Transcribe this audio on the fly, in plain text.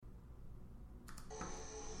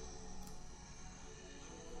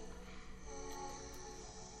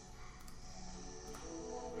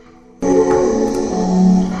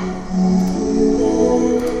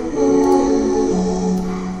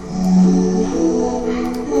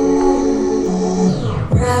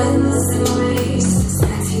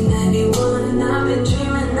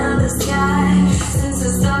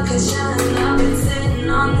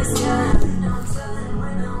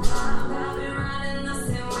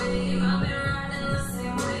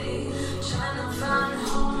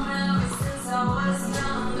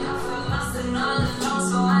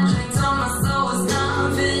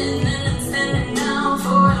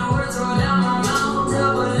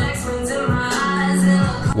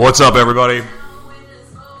What's up, everybody?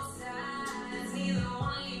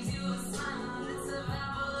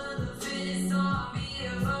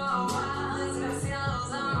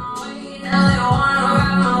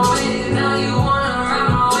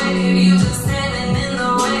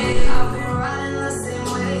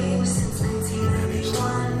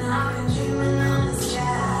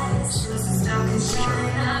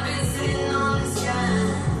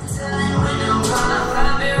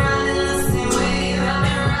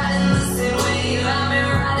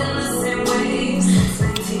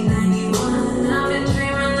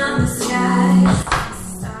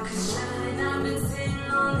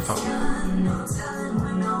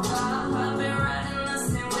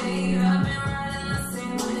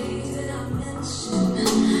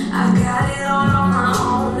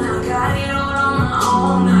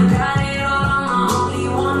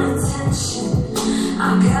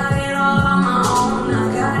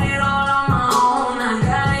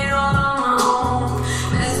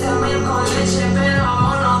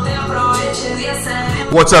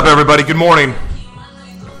 What's up, everybody? Good morning.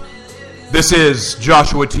 This is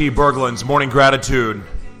Joshua T. Berglund's Morning Gratitude.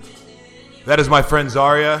 That is my friend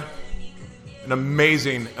Zaria, an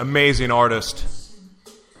amazing, amazing artist.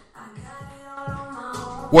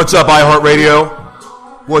 What's up,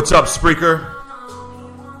 iHeartRadio? What's up, Spreaker?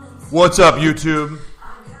 What's up, YouTube?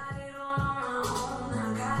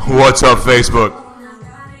 What's up, Facebook?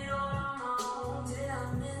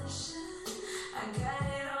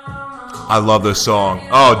 I love this song.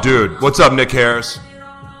 Oh, dude. What's up, Nick Harris?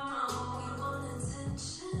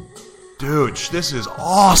 Dude, this is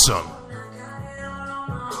awesome.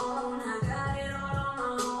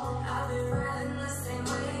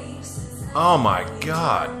 Oh, my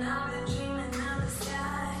God.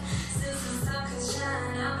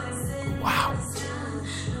 Wow.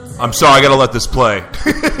 I'm sorry, I gotta let this play.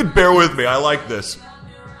 Bear with me. I like this.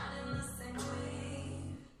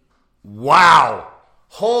 Wow.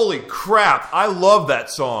 Holy crap, I love that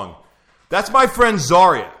song. That's my friend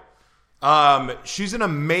Zaria. She's an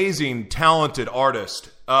amazing, talented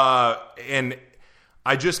artist. And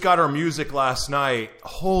I just got her music last night.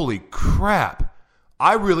 Holy crap.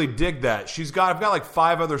 I really dig that. I've got like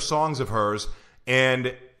 5 other songs of hers,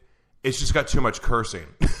 and it's just got too much cursing.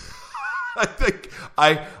 I think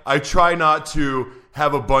I try not to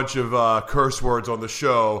have a bunch of curse words on the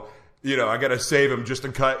show. You know, I got to save them just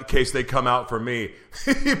in case they come out for me.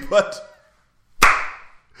 But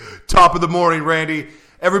top of the morning, Randy.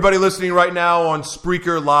 Everybody listening right now on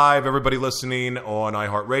Spreaker Live, everybody listening on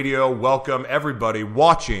iHeartRadio, welcome. Everybody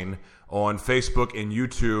watching on Facebook and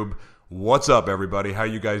YouTube, what's up, everybody? How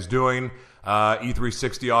you guys doing?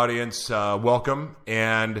 E360 audience, welcome.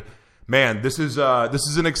 And man, this is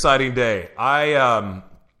an exciting day. I've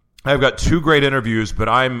got 2 great interviews, but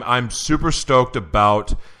I'm super stoked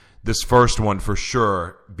about this first one for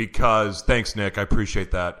sure, because thanks, Nick. I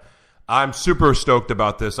appreciate that. I'm super stoked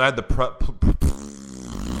about this. I had the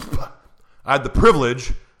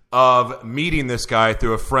privilege of meeting this guy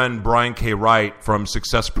through a friend, Brian K. Wright from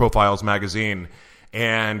Success Profiles magazine,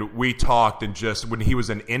 and we talked and just when he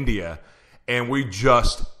was in India, and we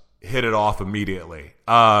just hit it off immediately.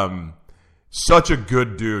 Such a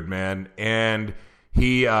good dude, man, and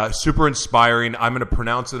he super inspiring. I'm going to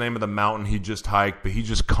pronounce the name of the mountain he just hiked, but he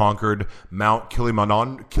just conquered Mount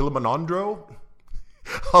Kilimanjaro.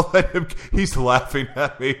 I'll let him. He's laughing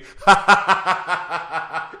at me.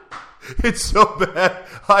 It's so bad.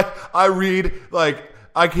 I read like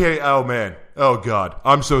I can't. Oh man. Oh God.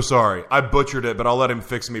 I'm so sorry. I butchered it, but I'll let him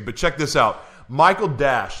fix me. But check this out. Michael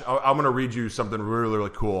Dash. I'm going to read you something really, really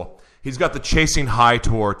cool. He's got the Chasing High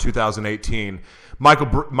Tour 2018.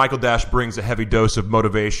 Michael Dash brings a heavy dose of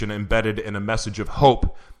motivation embedded in a message of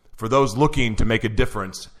hope for those looking to make a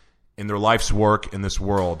difference in their life's work in this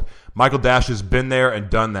world. Michael Dash has been there and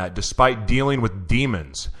done that. Despite dealing with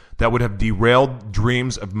demons that would have derailed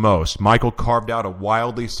dreams of most, Michael carved out a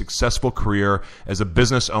wildly successful career as a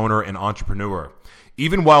business owner and entrepreneur.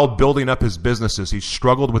 Even while building up his businesses, he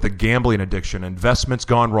struggled with a gambling addiction, investments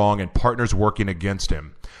gone wrong, and partners working against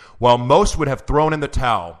him. While most would have thrown in the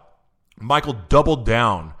towel, Michael doubled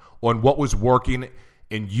down on what was working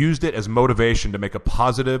and used it as motivation to make a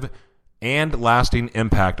positive and lasting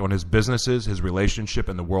impact on his businesses, his relationship,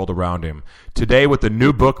 and the world around him. Today, with the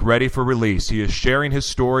new book ready for release, he is sharing his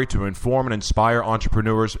story to inform and inspire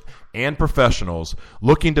entrepreneurs and professionals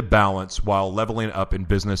looking to balance while leveling up in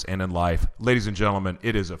business and in life. Ladies and gentlemen,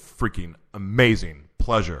 it is a freaking amazing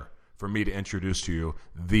pleasure for me to introduce to you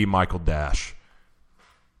the Michael Dash.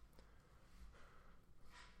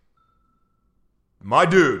 My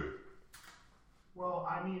dude. Well,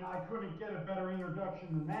 I mean, I couldn't get a better introduction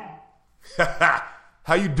than that.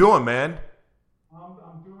 How you doing, man?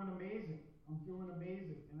 I'm doing amazing. I'm doing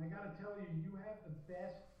amazing. And I got to tell you, you have the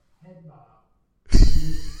best head bob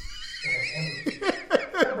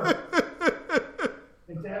ever.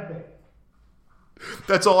 It's epic.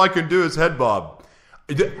 That's all I can do is head bob.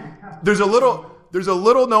 There's a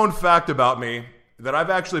little known fact about me that I've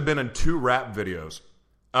actually been in 2 rap videos.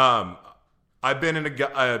 I've been in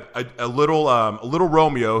a little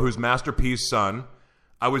Romeo, who's Master P's son.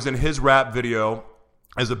 I was in his rap video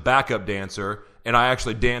as a backup dancer, and I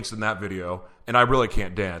actually danced in that video. And I really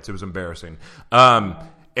can't dance; it was embarrassing. And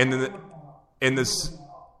then in the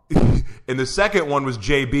second one was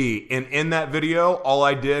JB, and in that video, all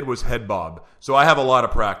I did was head bob. So I have a lot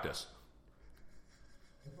of practice.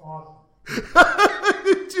 It's awesome.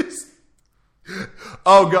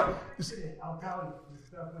 Oh God! I'll tell you, it's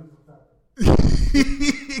definitely perfect.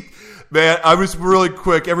 Man, I was really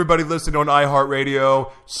quick. Everybody listening on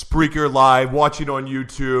iHeartRadio, Spreaker Live, watching on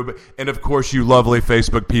YouTube, and of course you lovely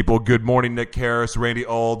Facebook people. Good morning, Nick Karras, Randy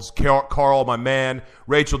Olds, Carl, my man,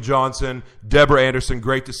 Rachel Johnson, Deborah Anderson.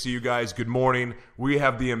 Great to see you guys. Good morning. We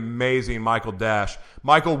have the amazing Michael Dash.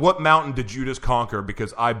 Michael, what mountain did you just conquer?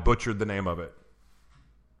 Because I butchered the name of it.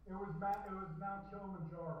 It was Mount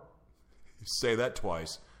Kilimanjaro. Say that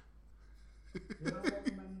twice.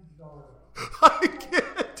 Kilimanjaro. I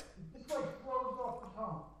can't. It's like flows off the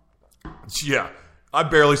tongue. Yeah, I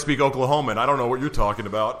barely speak Oklahoman. I don't know what you're talking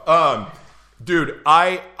about. Dude,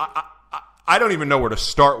 I don't even know where to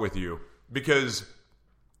start with you because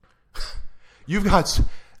you've got.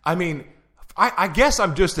 I mean, I guess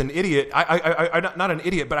I'm just an idiot. I not an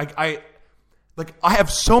idiot, but I have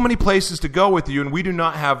so many places to go with you, and we do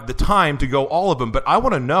not have the time to go all of them. But I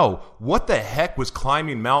want to know what the heck was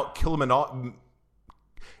climbing Mount Kilimanjaro.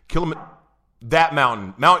 That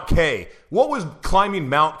mountain, Mount K. What was climbing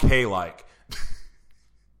Mount K like? It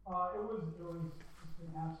was just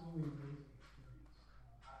an absolutely amazing experience.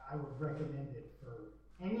 I would recommend it for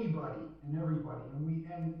anybody and everybody.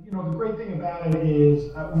 And you know the great thing about it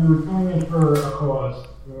is we were doing it for a cause.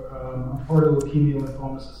 I'm part of the Leukemia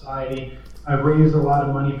Lymphoma Society. I've raised a lot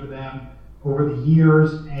of money for them over the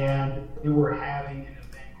years, and they were having an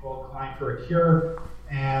event called Climb for a Cure.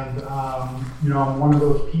 And, you know, I'm one of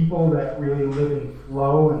those people that really live in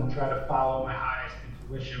flow and try to follow my highest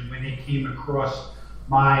intuition. When it came across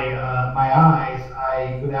my eyes,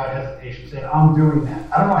 I, without hesitation, said, I'm doing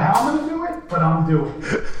that. I don't know how I'm going to do it, but I'm doing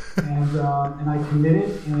it. And I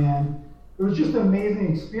committed, and it was just an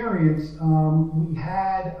amazing experience. We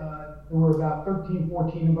had, there were about 13,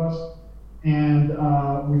 14 of us, and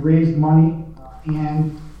we raised money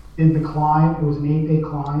and did the climb. It was an 8-day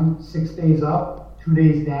climb, 6 days up, 2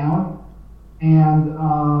 days down, and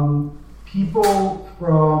people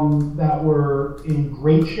from that were in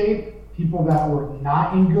great shape, people that were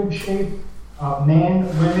not in good shape, men,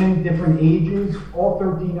 women, different ages. All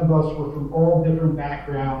 13 of us were from all different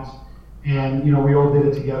backgrounds, and you know we all did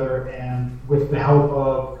it together. And with the help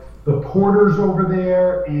of the porters over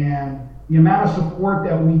there, and the amount of support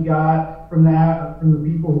that we got from the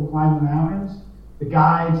people who climb the mountains, the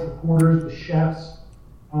guides, the porters, the chefs.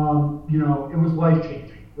 You know, it was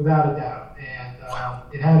life-changing, without a doubt. And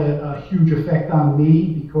it had a huge effect on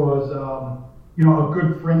me because, you know, a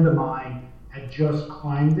good friend of mine had just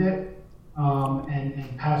climbed it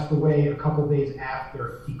and passed away a couple days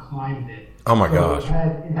after he climbed it. Oh, my gosh.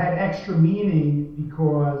 It had extra meaning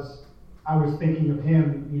because I was thinking of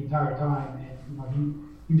him the entire time. And, you know,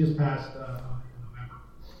 he just passed in November.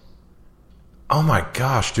 Oh, my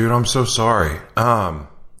gosh, dude. I'm so sorry.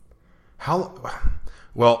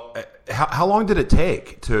 How long did it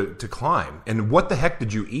take to climb, and what the heck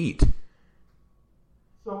did you eat?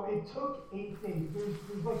 So it took 8 days.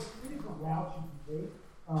 There's like 3 different routes you can take,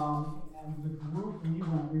 and the group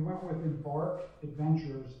we went with Embark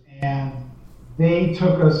Adventures, and they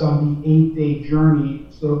took us on the 8-day journey.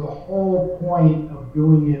 So the whole point of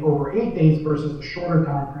doing it over 8 days versus the shorter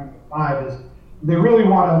time frame of 5 is they really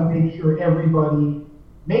want to make sure everybody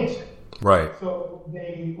makes it. Right. So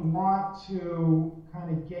they want to kind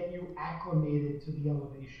of get you acclimated to the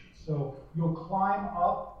elevation. So you'll climb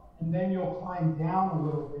up and then you'll climb down a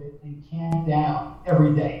little bit and camp down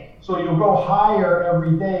every day. So you'll go higher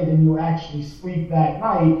every day than you actually sleep that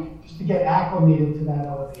night just to get acclimated to that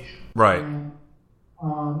elevation. Right. And,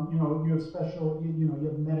 you know, you have special, you know, you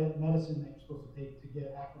have medicine that you're supposed to take to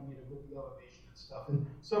get acclimated with the elevation and stuff. And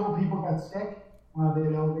several people got sick. They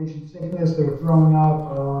had elevation sickness, they were throwing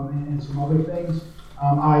up, and some other things.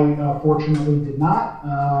 I fortunately did not,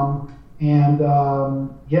 and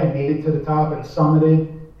made it to the top and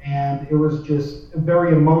summited, and it was just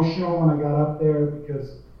very emotional when I got up there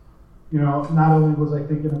because, you know, not only was I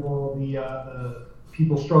thinking of all the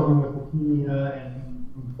people struggling with leukemia and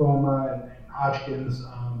lymphoma and Hodgkin's,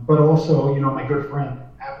 but also, my good friend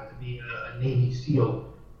happened to be a Navy SEAL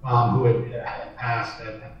who had passed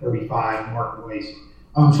at 35, Mark Weiss.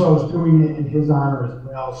 So I was doing it in his honor as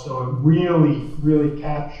well. So it really, really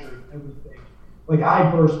captured everything. Like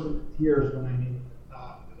I burst into tears when I made it to the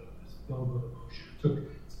top because I was filled with emotion. It took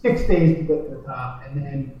 6 days to get to the top, and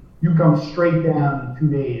then you come straight down in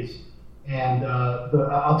 2 days. And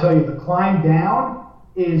I'll tell you, the climb down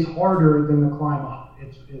is harder than the climb up.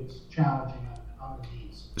 It's challenging on the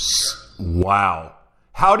knees. Wow.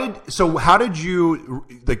 How did you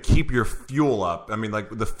like keep your fuel up? I mean, like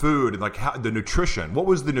the food and like the nutrition. What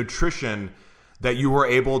was the nutrition that you were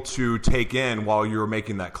able to take in while you were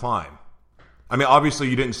making that climb? I mean, obviously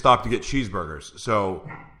you didn't stop to get cheeseburgers, so.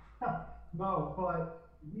 No, but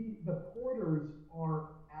the porters are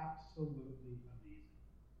absolutely amazing.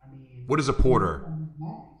 I mean, what is a porter?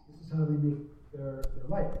 This is how they make their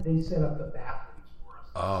life. They set up the bathrooms for us.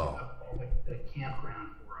 They set up all the campground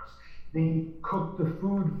for us. They cook the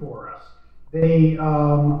food for us. They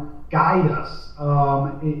guide us.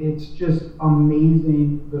 It's just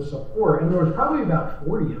amazing, the support. And there was probably about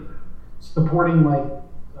 40 of them supporting like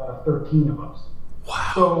 13 of us.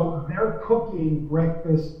 Wow. So they're cooking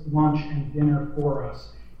breakfast, lunch, and dinner for us.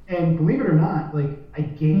 And believe it or not, like I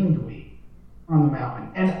gained weight on the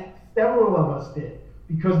mountain. And several of us did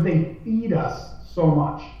because they feed us so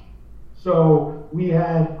much. So we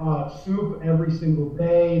had soup every single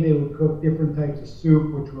day. They would cook different types of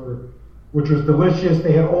soup, which was delicious.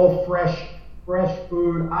 They had all fresh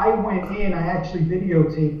food. I went in, I actually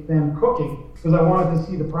videotaped them cooking because I wanted to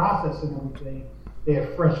see the process and everything. They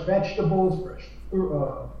had fresh vegetables, fresh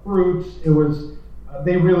fruits. It was,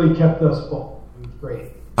 they really kept us full. It was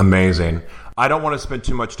great. Amazing. I don't want to spend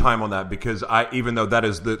too much time on that because even though that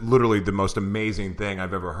is literally the most amazing thing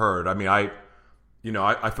I've ever heard. I mean, I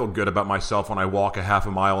feel good about myself when I walk a half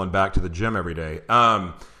a mile and back to the gym every day.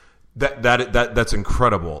 That's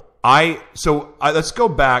incredible. Let's go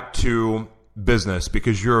back to business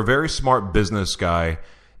because you're a very smart business guy,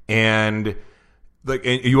 and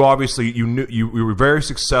you obviously you were very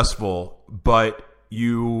successful, but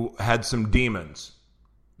you had some demons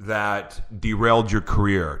that derailed your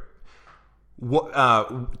career.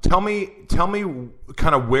 Tell me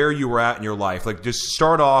kind of where you were at in your life. Like just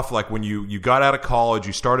start off like when you got out of college,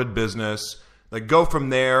 you started business, like go from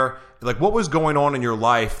there. Like what was going on in your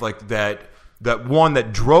life like that one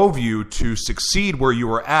that drove you to succeed where you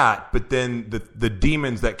were at, but then the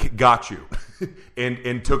demons that got you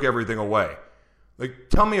and took everything away. Like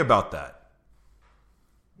tell me about that.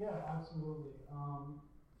 Yeah, absolutely.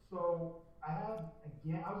 So I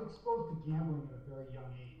was exposed to gambling at a very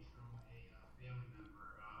young age from a family member,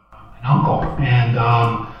 an uncle, and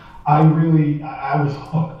I was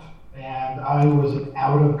hooked, and I was an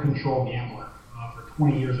out of control gambler for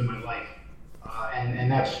 20 years of my life,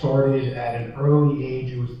 and that started at an early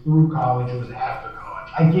age. It was through college. It was after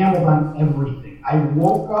college. I gambled on everything. I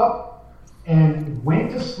woke up and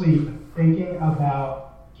went to sleep thinking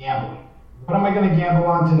about gambling. What am I going to gamble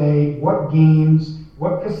on today? What games?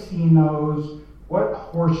 What casinos? What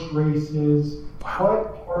horse races?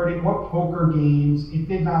 What party? What poker games? It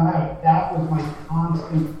did not matter. That was my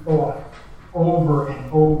constant thought over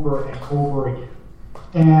and over and over again.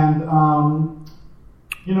 And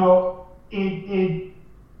it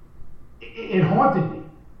haunted me.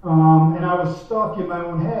 And I was stuck in my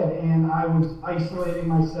own head, and I was isolating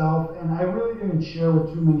myself, and I really didn't share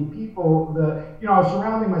with too many people that, I was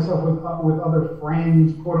surrounding myself with other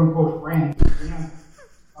friends, quote unquote friends, and,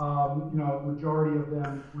 majority of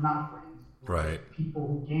them were not friends. Right. People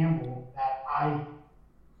who gambled that I,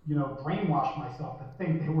 brainwashed myself to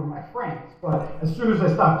think they were my friends. But as soon as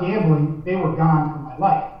I stopped gambling, they were gone from my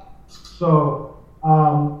life. So,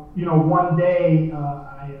 one day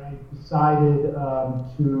I decided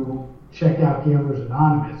to check out Gamblers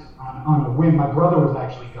Anonymous on a whim. My brother was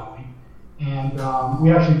actually going, and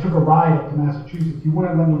we actually took a ride up to Massachusetts. He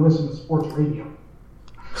wouldn't let me listen to sports radio.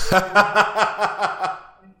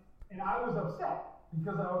 And I was upset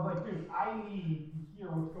because I was like, dude, I need to hear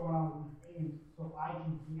what's going on with these games so I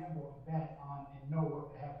can gamble and bet on and know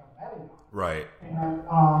what the heck I'm betting on. Right.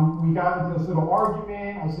 And we got into this little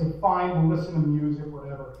argument. I said, fine, we'll listen to music,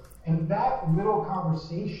 whatever. And that little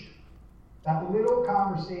conversation,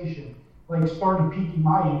 like, started piquing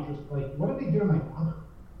my interest. Like, what did they do to my brother?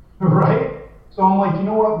 Right? So I'm like, you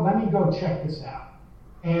know what? Let me go check this out.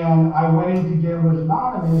 And I went into Gamblers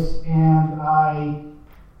Anonymous, and I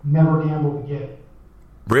never gambled again.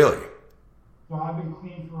 Really? So I've been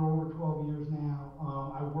clean for over 12 years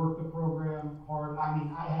now. I worked the program hard. I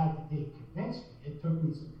mean, I had to convince me. It took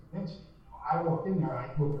me some convincing. I walked in there, I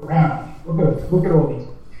looked around, look at all these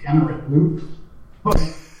degenerate losers. But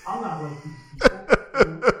I'm not like these people.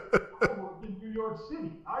 I work in New York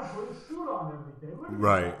City. I put a suit on every day. Look at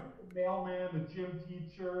Right. the mailman, the gym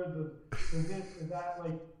teacher, the this, the that.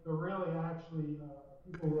 Like, they're really actually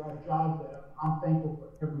people who have jobs that I'm thankful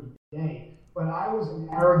for every day. But I was an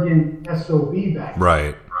arrogant SOB back then.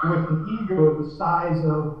 Right. With an ego the size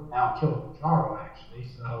of Mount Kilimanjaro, actually.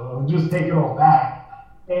 So I'll just take it all back.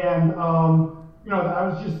 And, I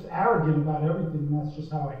was just arrogant about everything. And that's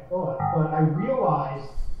just how I thought. But I realized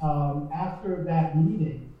after that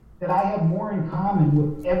meeting that I had more in common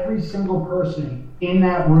with every single person in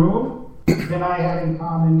that room than I had in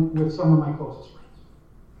common with some of my closest friends.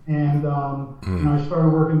 And, I started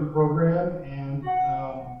working the program, and,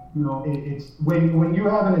 it's when you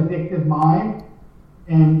have an addictive mind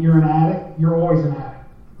and you're an addict, you're always an addict.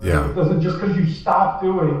 Yeah. It doesn't, just because you stop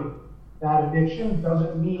doing that addiction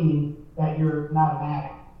doesn't mean that you're not an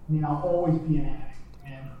addict. I mean, I'll always be an addict.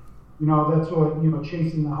 And, that's what,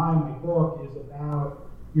 Chasing the High, my book, is about,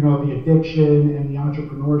 the addiction and the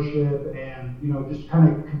entrepreneurship and, just kind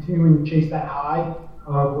of continuing to chase that high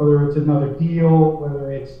of whether it's another deal,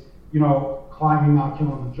 whether it's, climbing Mount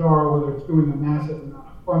Kilimanjaro, whether it's doing a massive amount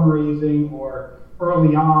of fundraising, or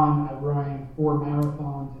early on, I ran 4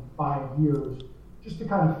 marathons in 5 years just to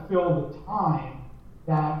kind of fill the time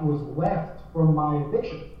that was left from my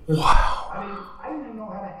addiction. Wow. I didn't even know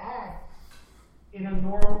how to act in a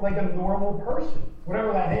normal person,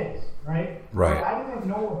 whatever that is, right? Right. But I didn't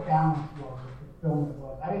know what balance was, what fulfillment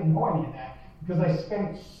was. I didn't know any of that because I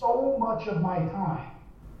spent so much of my time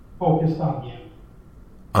focused on gambling.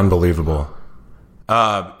 Unbelievable.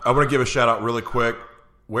 I want to give a shout out really quick.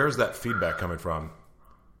 Where's that feedback coming from?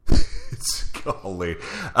 It's golly.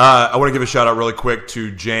 I want to give a shout out really quick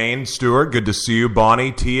to Jane Stewart. Good to see you.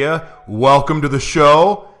 Bonnie, Tia, welcome to the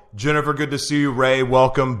show. Jennifer, good to see you. Ray,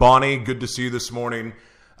 welcome. Bonnie, good to see you this morning.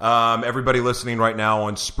 Everybody listening right now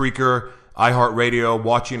on Spreaker, iHeartRadio,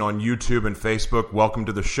 watching on YouTube and Facebook, welcome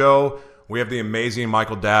to the show. We have the amazing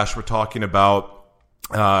Michael Dash. We're talking about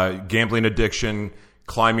gambling addiction,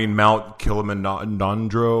 climbing Mount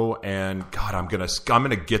Kilimanjaro, and God, I'm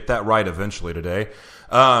gonna get that right eventually today.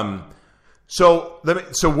 So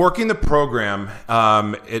working the program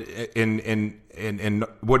in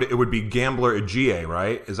what it would be Gambler at GA,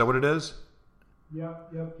 right? Is that what it is?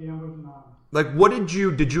 Yep, Gamblers Anonymous. Like,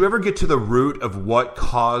 did you ever get to the root of what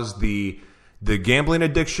caused the gambling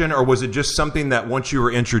addiction, or was it just something that once you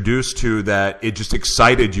were introduced to that it just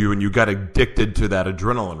excited you and you got addicted to that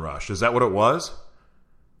adrenaline rush? Is that what it was?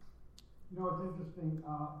 It's interesting.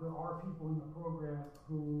 There are people in the program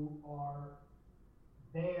who are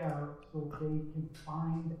there so they can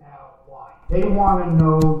find out why. They want to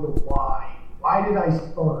know the why. Why did I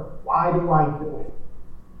start? Why do I do it?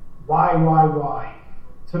 Why?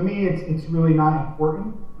 To me, it's really not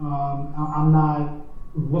important. I'm not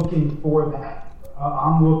looking for that.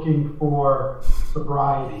 I'm looking for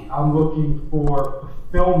sobriety. I'm looking for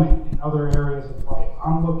fulfillment in other areas of life.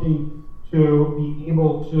 I'm looking to be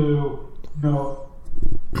able to,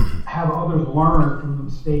 have others learn from the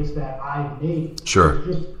mistakes that I've made. Sure.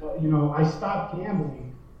 It's just, I stopped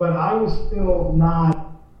gambling, but I was still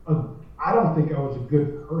not I don't think I was a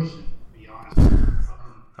good person, to be honest.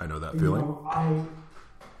 I know that feeling.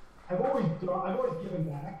 I've always given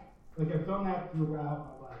back. Like, I've done that throughout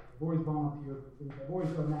my life. I've always volunteered for things. I've always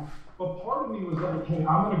done that. But part of me was like, hey,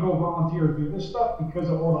 I'm going to go volunteer and do this stuff because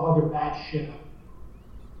of all the other bad shit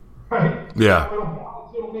I've done. Right? Yeah.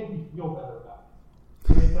 It'll make me feel better about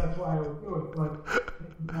it. Right? That's why I would do it. But,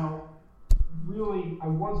 really, I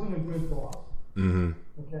wasn't a good boss. Mm-hmm.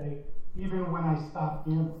 Okay? Even when I stopped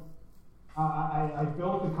gambling. I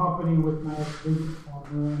built a company with my ex-business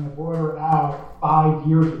partner, and I bought her out 5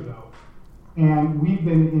 years ago. And we've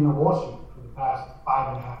been in a lawsuit for the past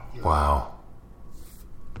 5.5 years. Wow.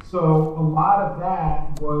 So a lot of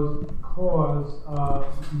that was because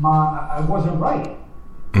I wasn't right.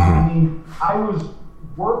 Mm-hmm. I mean, I was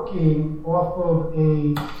working off of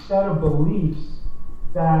a set of beliefs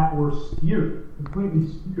that were skewed, completely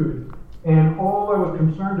skewed. And all I was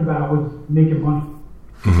concerned about was making money.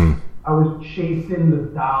 Mm-hmm. I was chasing the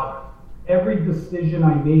dollar. Every decision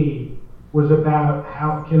I made was about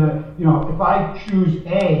how can I, if I choose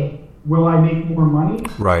A, will I make more money?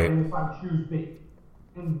 Right. And if I choose B.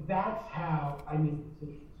 And that's how I make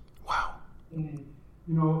decisions. Wow. And,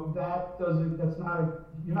 you're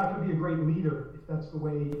not going to be a great leader if that's the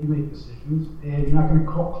way you make decisions. And you're not going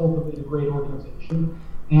to cultivate a great organization.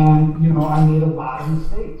 And, I made a lot of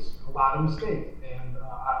mistakes. And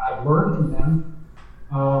I learned from them.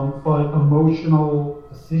 But emotional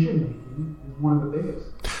decision making is one of the biggest.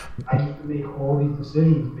 I used to make all these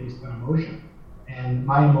decisions based on emotion, and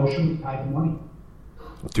my emotion was tied to money.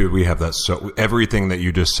 Dude, we have that. So everything that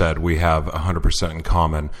you just said, we have 100% in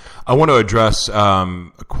common. I want to address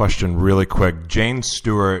a question really quick. Jane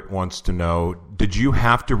Stewart wants to know, did you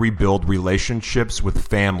have to rebuild relationships with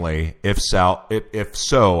family? If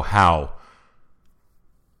so, how?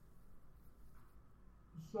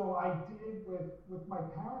 So I did with my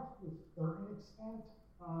parents to a certain extent.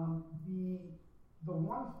 The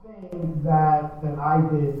one thing that I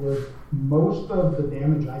did was most of the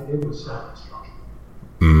damage I did was self-destruction.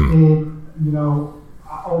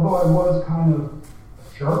 Although I was kind of a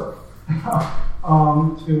jerk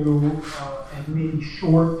and maybe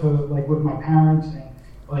short to like with my parents, and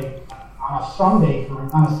like on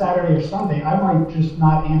a Saturday or Sunday, I might just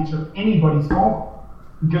not answer anybody's phone call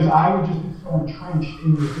because I would just be so entrenched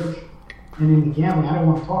in the addiction and in the gambling. I didn't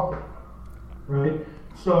want to talk to them, right?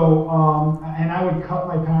 So, and I would cut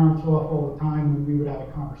my parents off all the time when we would have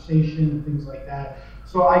a conversation and things like that.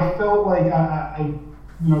 So I felt like I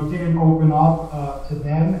didn't open up to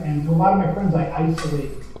them, and to a lot of my friends, I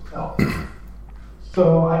isolated myself.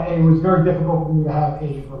 So it was very difficult for me to have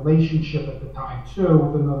a relationship at the time, too,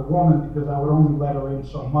 with another woman, because I would only let her in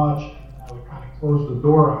so much, and I would kind of close the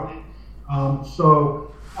door on it.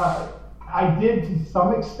 So I did to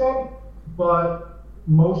some extent, but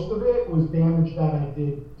most of it was damage that I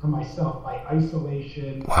did to myself by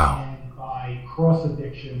isolation and by cross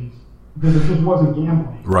addictions, because it just wasn't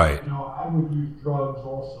gambling. Right. I would use drugs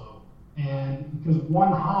also, and because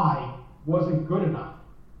one high wasn't good enough.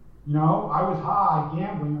 I was high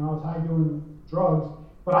gambling and I was high doing drugs,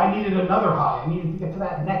 but I needed another high. I needed to get to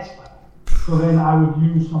that next level. So then I would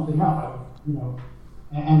use something else. It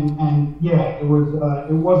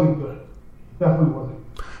wasn't good. It definitely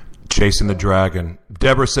wasn't good. Chasing the Dragon.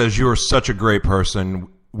 Deborah says, you are such a great person.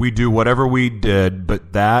 We do whatever we did,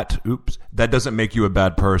 but that doesn't make you a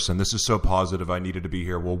bad person. This is so positive. I needed to be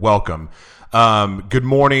here. Well, welcome. Good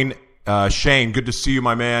morning, Shane. Good to see you,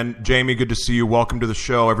 my man. Jamie, good to see you. Welcome to the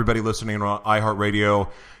show. Everybody listening on iHeartRadio,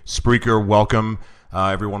 Spreaker, welcome.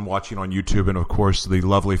 Everyone watching on YouTube, and of course the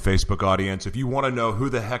lovely Facebook audience. If you want to know who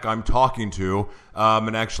the heck I'm talking to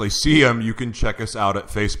and actually see him, you can check us out at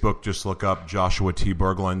Facebook. Just look up Joshua T.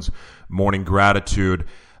 Berglund's Morning Gratitude.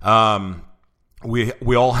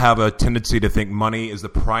 We all have a tendency to think money is the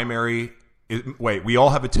primary. We all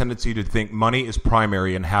have a tendency to think money is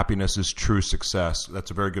primary and happiness is true success.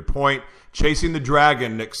 That's a very good point. Chasing the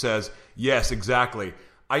Dragon, Nick says, yes, exactly.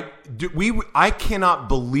 I cannot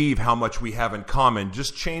believe how much we have in common.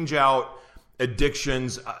 Just change out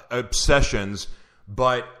addictions, obsessions.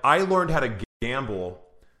 But I learned how to gamble.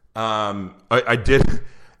 I did.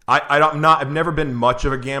 I've never been much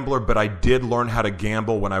of a gambler, but I did learn how to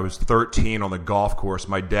gamble when I was 13 on the golf course.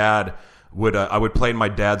 My dad I would play in my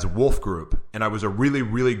dad's Wolf group, and I was a really,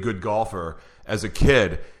 really good golfer as a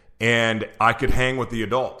kid, and I could hang with the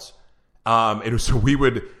adults. So we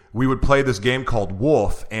would play this game called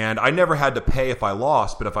Wolf, and I never had to pay if I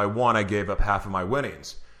lost, but if I won, I gave up half of my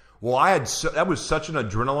winnings. Well, that was such an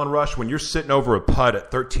adrenaline rush when you're sitting over a putt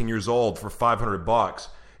at 13 years old for $500,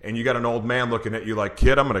 and you got an old man looking at you like,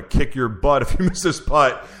 kid, I'm going to kick your butt if you miss this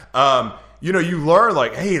putt. You learn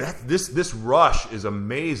like, hey, this rush is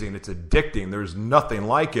amazing. It's addicting. There's nothing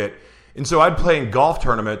like it. And so I'd play in golf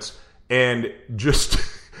tournaments and just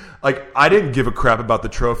like I didn't give a crap about the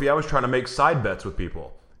trophy. I was trying to make side bets with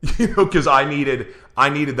people, because I needed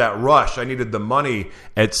that rush. I needed the money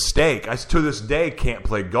at stake. I to this day can't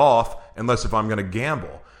play golf unless if I'm going to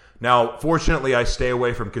gamble. Now, fortunately, I stay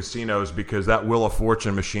away from casinos because that Wheel of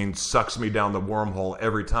Fortune machine sucks me down the wormhole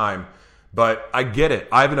every time. But I get it.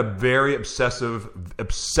 I have a very obsessive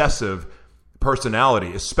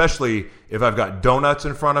personality, especially if I've got donuts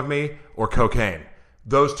in front of me or cocaine.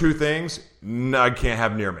 Those two things, I can't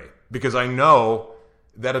have near me because I know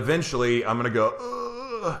that eventually I'm going to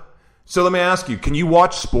go, ugh. So let me ask you, can you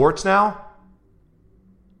watch sports now?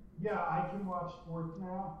 Yeah, I can watch sports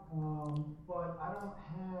now, but I don't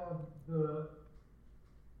have the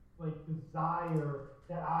desire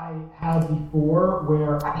that I had before,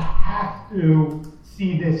 where I have to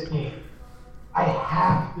see this game. I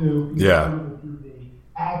have to be on the TV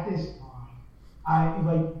at this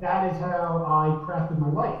time. That is how I crafted my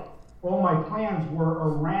life. All my plans were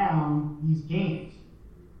around these games,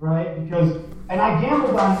 right? And I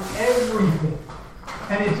gambled on everything.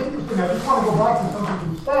 And it's interesting, I just want to go back to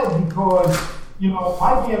something you said, because,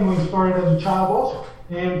 my gambling started as a child also,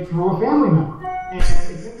 and through a family member. And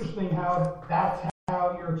it's interesting how that's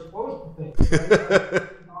how you're exposed to things. Right? I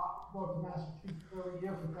go to Massachusetts every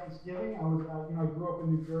year for Thanksgiving. I grew up in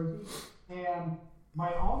New Jersey, and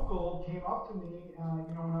my uncle came up to me,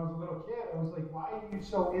 when I was a little kid. I was like, "Why are you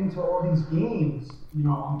so into all these games,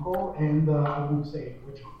 uncle?" And I won't say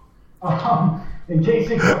which one, in case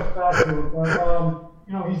it comes back to it. But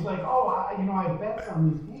he's like, "Oh, I bet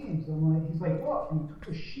on these games." He's like, "Look," and he took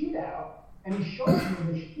the sheet out and he showed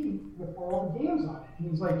me the sheet with all the games on it. And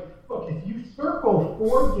he's like, "Look, if you circle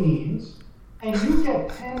 4 games and you get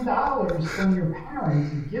 $10 from your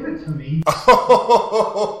parents and give it to me."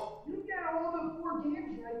 You get all the 4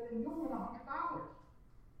 games right, then you'll win $100.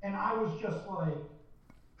 And I was just like,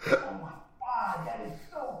 "Oh my God, that is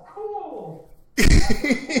so cool!"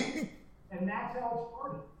 And that's how it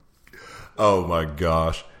started. Oh my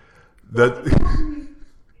gosh, It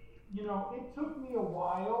took me a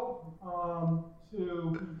while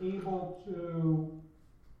to be able to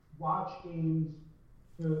watch games,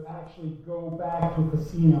 to actually go back to a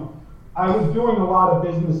casino. I was doing a lot of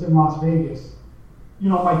business in Las Vegas.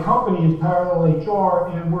 My company is Parallel HR,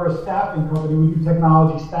 and we're a staffing company. We do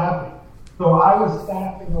technology staffing. So I was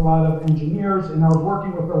staffing a lot of engineers, and I was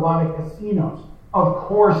working with a lot of casinos. Of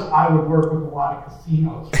course, I would work with a lot of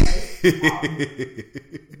casinos, right?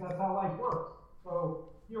 That's how life works. So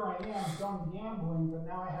here I am, done gambling, but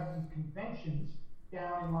now I have these conventions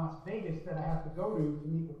down in Las Vegas that I have to go to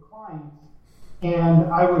meet with clients.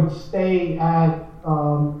 And I would stay at,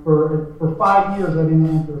 for 5 years, I didn't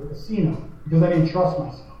enter a casino because I didn't trust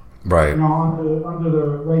myself. right? Under the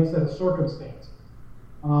right set of circumstances,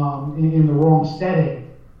 in the wrong setting,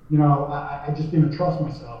 I just didn't trust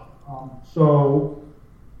myself. So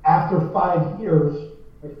after 5 years,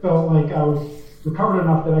 I felt like I was recovered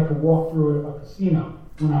enough that I could walk through a casino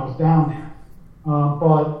when I was down there.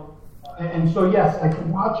 So yes, I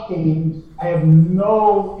can watch games. I have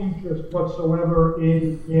no interest whatsoever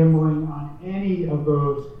in gambling on any of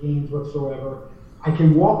those games whatsoever. I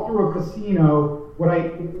can walk through a casino. What I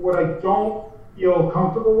don't feel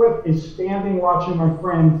comfortable with is standing watching my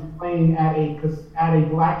friends playing at a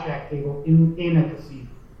blackjack table in a casino.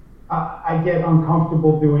 I get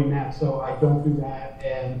uncomfortable doing that, so I don't do that,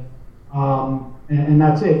 and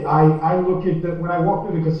that's it. I look at when I walk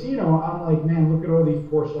through the casino, I'm like, man, look at all these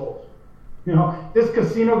poor souls. This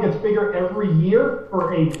casino gets bigger every year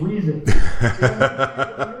for a reason. Every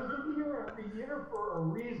year for a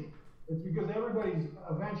reason. It's because everybody's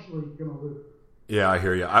eventually going to lose. Yeah, I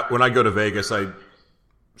hear you. When I go to Vegas, I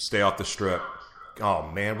stay off the strip. Oh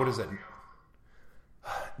man, what is it?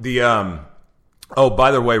 Oh,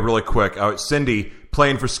 by the way, really quick, Cindy,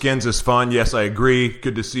 playing for skins is fun. Yes, I agree.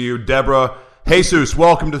 Good to see you. Deborah, Jesus,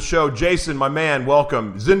 welcome to the show. Jason, my man,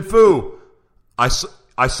 welcome. Zinfu, I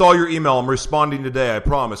saw your email. I'm responding today, I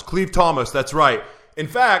promise. Cleve Thomas, that's right. In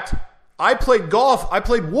fact, I played golf. I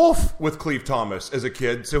played Wolf with Cleve Thomas as a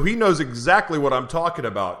kid, so he knows exactly what I'm talking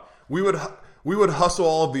about. We would hustle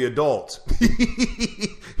all of the adults.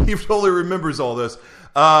 He totally remembers all this.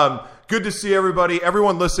 Good to see everybody.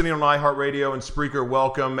 Everyone listening on iHeartRadio and Spreaker,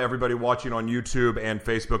 welcome. Everybody watching on YouTube and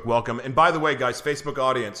Facebook, welcome. And by the way, guys, Facebook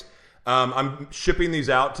audience, I'm shipping these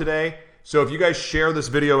out today. So if you guys share this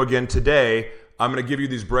video again today, I'm going to give you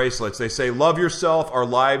these bracelets. They say, love yourself, our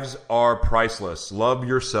lives are priceless. Love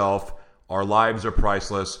yourself, our lives are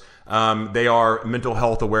priceless. They are mental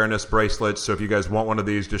health awareness bracelets. So if you guys want one of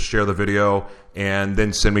these, just share the video and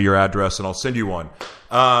then send me your address and I'll send you one.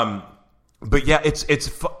 But yeah, I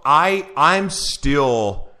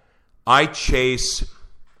chase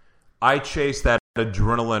that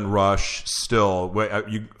adrenaline rush still.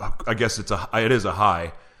 I guess it is a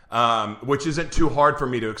high, which isn't too hard for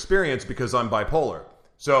me to experience because I'm bipolar.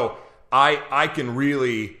 So I can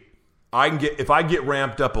get, if I get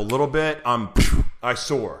ramped up a little bit, I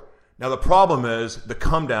soar. Now the problem is the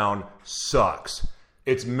come down sucks.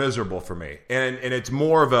 It's miserable for me, and it's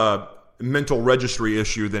more of a mental registry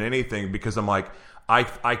issue than anything because I'm like, I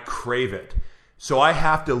crave it. So I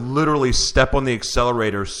have to literally step on the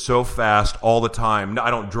accelerator so fast all the time.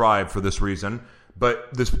 I don't drive for this reason,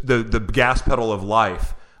 but the gas pedal of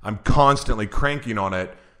life, I'm constantly cranking on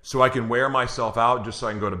it so I can wear myself out just so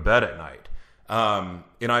I can go to bed at night. And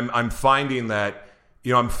I'm finding that,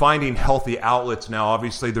 I'm finding healthy outlets now.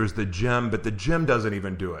 Obviously there's the gym, but the gym doesn't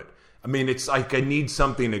even do it. I mean, it's like I need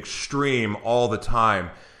something extreme all the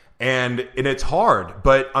time. And it's hard,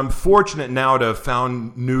 but I'm fortunate now to have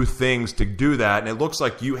found new things to do that. And it looks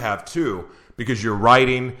like you have too, because you're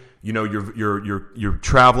writing, you're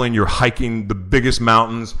traveling, you're hiking the biggest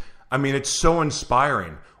mountains. I mean, it's so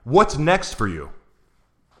inspiring. What's next for you?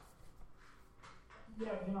 Yeah,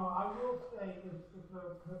 I will say it's a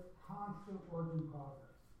constant work in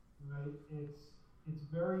progress, right? It's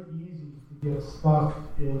very easy to get stuck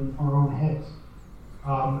in our own heads.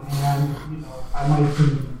 And I might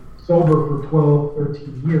be sober for 12,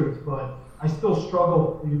 13 years, but I still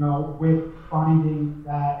struggle, with finding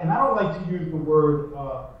that, and I don't like to use the word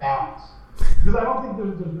balance, because I don't think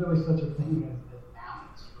there's really such a thing as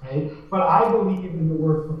balance, right? But I believe in the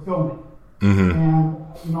word fulfillment. Mm-hmm. And,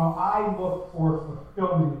 I look for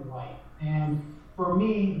fulfillment in life. And for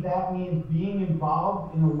me, that means being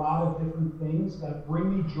involved in a lot of different things that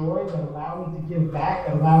bring me joy, that allow me to give back,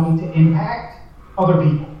 that allow me to impact other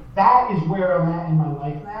people. That is where I'm at in my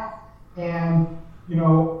life now. And,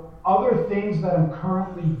 other things that I'm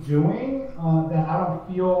currently doing that I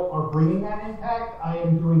don't feel are bringing that impact, I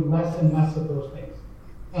am doing less and less of those things.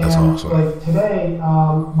 And that's awesome. Like today,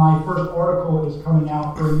 my first article is coming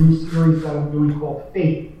out for a new series that I'm doing called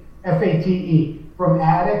FATE, F-A-T-E, From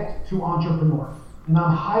Addict to Entrepreneur. And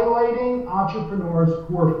I'm highlighting entrepreneurs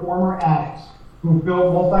who are former addicts, who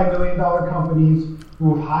built multi-million-dollar companies,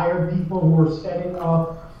 who have hired people who are setting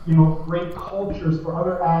up great cultures for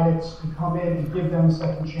other addicts to come in and give them a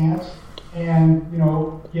second chance and,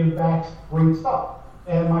 give back great stuff.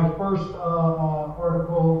 And my first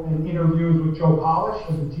article and interview is with Joe Polish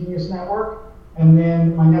of the Genius Network. And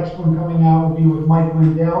then my next one coming out will be with Mike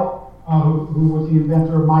Lindell, who was the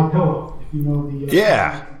inventor of MyPillow, if you know the...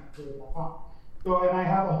 Yeah. So, and I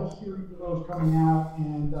have a whole series of those coming out,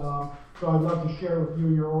 and so I'd love to share with you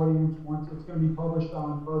and your audience once it's going to be published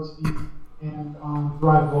on BuzzFeed and on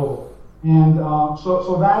Thrive Global. And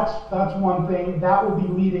so that's one thing. That will be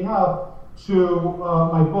leading up to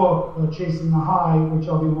my book, Chasing the High, which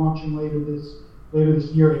I'll be launching later this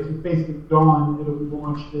year. It's basically done. It'll be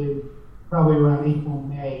launched in probably around April,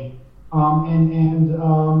 May. And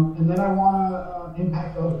then I want to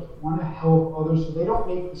impact others. I want to help others so they don't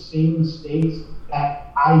make the same mistakes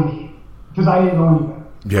that I made, because I didn't know any better.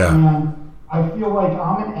 Yeah. And I feel like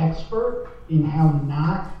I'm an expert in how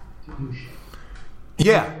not to do shit.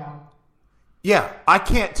 Yeah. Yeah, I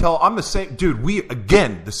can't tell. I'm the same, dude.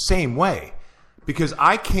 The same way, because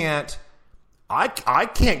I can't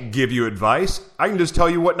give you advice. I can just tell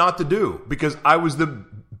you what not to do, because I was the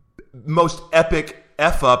most epic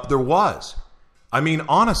F up there was. I mean,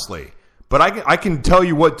 honestly. But I can tell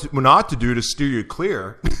you what not to do to steer you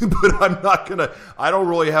clear, but I don't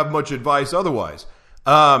really have much advice otherwise.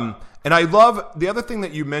 And I love, the other thing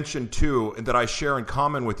that you mentioned too, and that I share in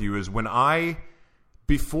common with you, is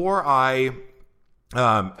before I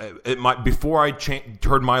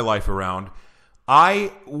turned my life around,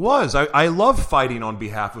 I love fighting on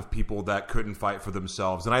behalf of people that couldn't fight for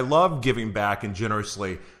themselves. And I love giving back and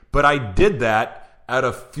generously, but I did that out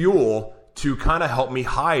of fuel to kind of help me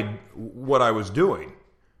hide what I was doing.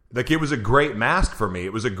 Like, it was a great mask for me.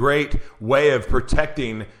 It was a great way of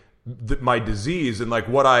protecting my disease, and like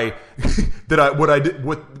what I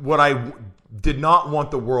did not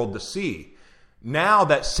want the world to see. Now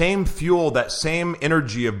that same fuel, that same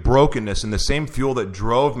energy of brokenness, and the same fuel that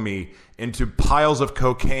drove me into piles of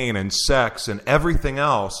cocaine and sex and everything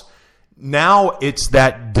else, now it's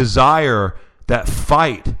that desire, that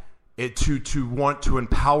fight, to want to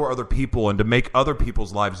empower other people and to make other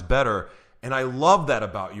people's lives better. And I love that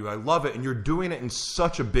about you. I love it. And you're doing it in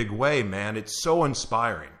such a big way, man. It's so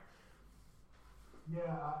inspiring. Yeah,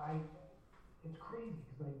 it's crazy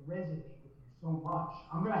because I resonate with you so much.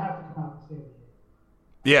 I'm going to have to come out to San Diego.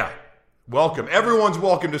 Yeah. Welcome. Everyone's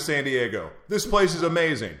welcome to San Diego. This place is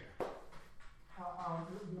amazing.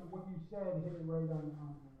 What you said hit it right on the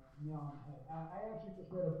nail on the head. I actually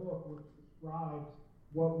just read a book which describes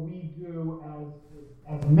what we do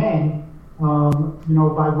as men,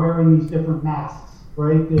 by wearing these different masks,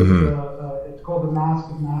 right? It's called The Mask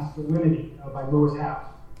of Masculinity by Lewis Howes.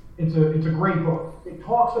 It's a great book. It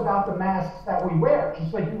talks about the masks that we wear,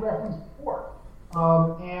 just like you referenced before.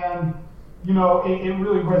 It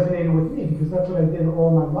really resonated with me because that's what I did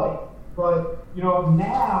all my life. But,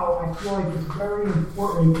 now I feel like it's very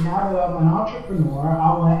important, now that I'm an entrepreneur,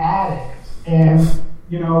 I'm an addict, and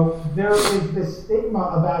there is this stigma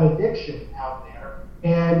about addiction out there,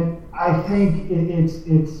 and I think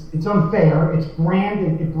it's unfair. It's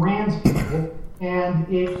branded. It brands people, and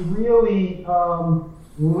it really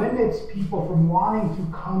limits people from wanting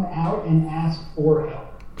to come out and ask for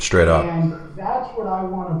help. Straight up. And that's what I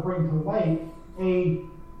want to bring to light: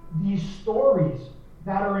 these stories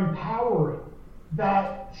that are empowering,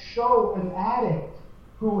 that show an addict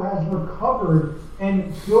who has recovered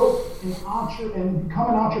and built and become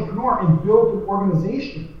an entrepreneur and built an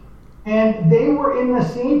organization. And they were in the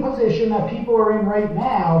same position that people are in right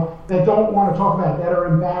now that don't want to talk about it, that are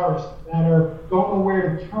embarrassed, that don't know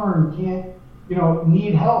where to turn, can't,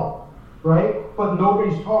 need help, right? But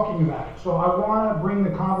nobody's talking about it. So I want to bring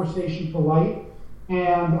the conversation to light,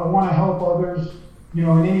 and I want to help others, in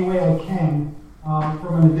any way I can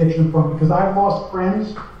from an addiction because I've lost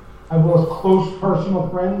friends. I've lost close personal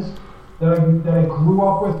friends that I grew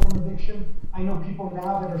up with from addiction. I know people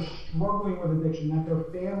now that are struggling with addiction, that their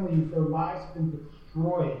families, their lives have been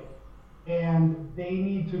destroyed, and they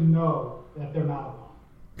need to know that they're not alone.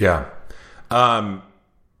 Yeah.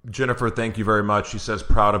 Jennifer, thank you very much. She says,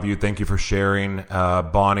 proud of you. Thank you for sharing.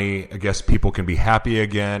 Bonnie, I guess people can be happy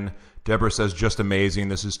again. Deborah says, just amazing.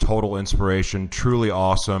 This is total inspiration. Truly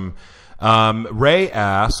awesome. Ray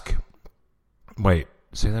asked, wait,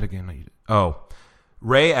 say that again.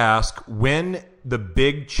 Ray asked, when the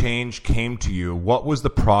big change came to you, what was the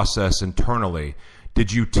process internally?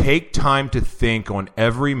 Did you take time to think on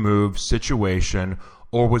every move, situation,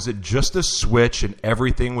 or was it just a switch and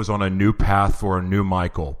everything was on a new path for a new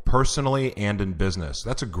Michael, personally and in business?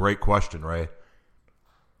 That's a great question, Ray.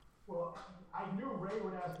 Well, I knew Ray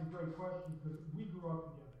would ask a great question because we grew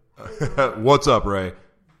up together. What's up, Ray?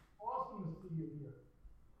 Awesome to see you here.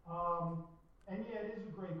 And yeah, it is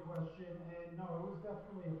a great question. And no, it was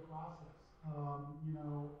definitely a process.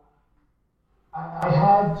 I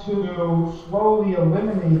had to slowly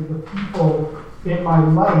eliminate the people in my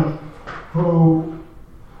life who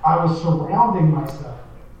I was surrounding myself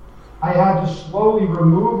with. I had to slowly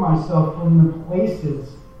remove myself from the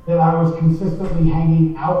places that I was consistently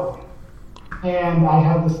hanging out with. And I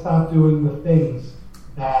had to stop doing the things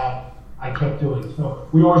that I kept doing. So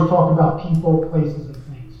we always talk about people, places, and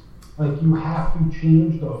things. Like, you have to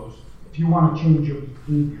change those if you want to change your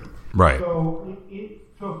behavior. Right. So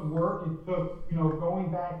it took work. It took,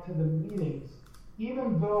 going back to the meetings.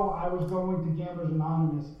 Even though I was going to Gamblers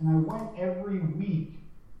Anonymous, and I went every week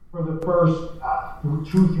for the first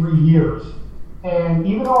 2-3 years. And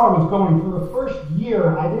even though I was going for the first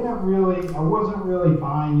year, I wasn't really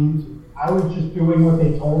buying into it. I was just doing what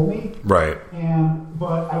they told me. Right.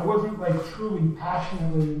 But I wasn't truly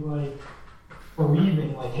passionately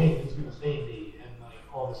believing hey, it's gonna save me and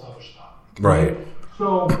all this other stuff. Right.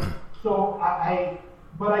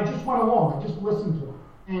 But I just went along. I just listened to them,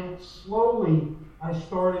 and slowly I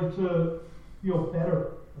started to feel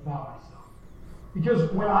better about myself.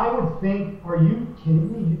 Because when I would think, are you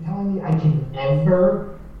kidding me? You telling me I can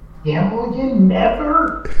never gamble again?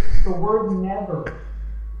 Never? The word never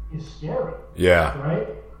is scary. Yeah. Right?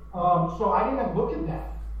 So I didn't look at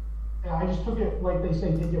that. I just took it, like they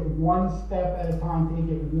say, take it one step at a time, take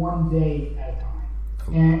it one day at a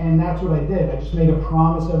time. And that's what I did. I just made a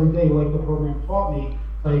promise every day, like the program taught me,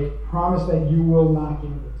 promise that you will not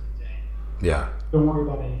gamble today. Yeah. Don't worry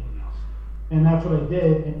about anything else. And that's what I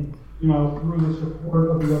did. And through the support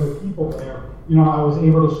of the other people there, I was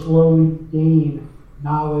able to slowly gain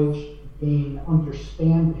knowledge, gain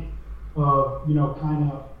understanding of,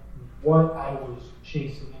 kind of what I was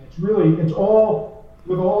chasing. And it's all,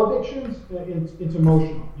 with all addictions, it's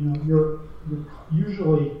emotional. You're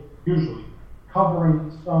usually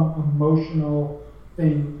covering some emotional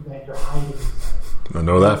thing that you're hiding. I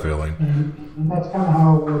know that feeling. And that's kind of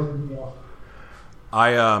how it was in the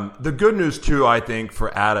the good news too, I think,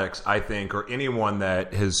 for addicts, or anyone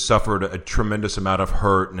that has suffered a tremendous amount of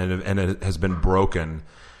hurt and it has been broken,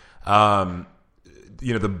 there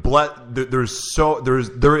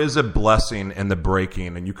is a blessing in the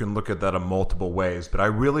breaking, and you can look at that in multiple ways. But I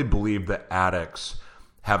really believe that addicts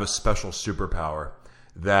have a special superpower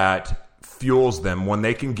that fuels them when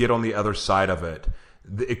they can get on the other side of it.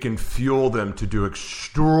 It can fuel them to do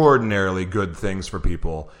extraordinarily good things for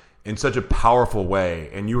people in such a powerful way,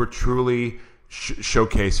 and you are truly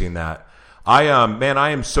showcasing that. I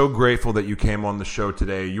am so grateful that you came on the show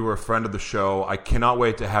today. You were a friend of the show. I cannot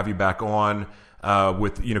wait to have you back on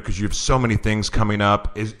because you have so many things coming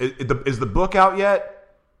up. Is the book out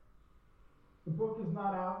yet? The book is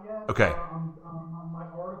not out yet. Okay. My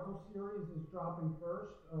article series is dropping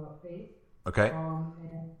first, Faith. Okay.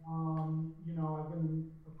 I've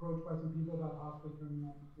been approached by some people about possibly turning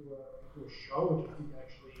that into a show, which I think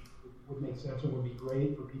actually would make sense and would be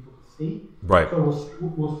great for people to see. Right. So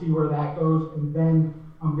we'll see where that goes, and then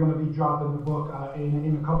I'm going to be dropping the book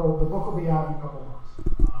in a couple. The book will be out in a couple months.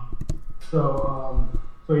 So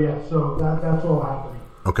that's all happening.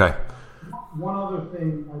 Okay. One other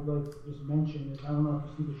thing I'd like to just mention is, I don't know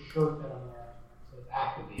if you see the shirt that I'm wearing. It says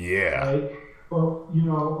Activate. Yeah. Right? Well, a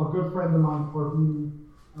good friend of mine, Corbin,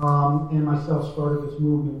 and myself started this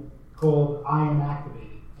movement called I Am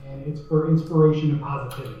Activated, and it's for inspiration and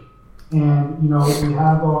positivity. And we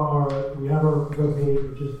have our webpage,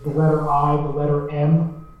 which is the letter I, the letter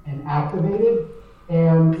M, and Activated.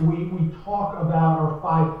 And we talk about our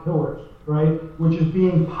 5 pillars, right? Which is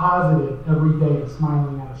being positive every day and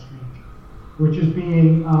smiling at a stranger. Which is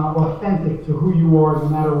being authentic to who you are, no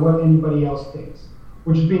matter what anybody else thinks.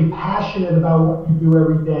 which is being passionate about what you do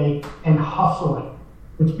every day and hustling.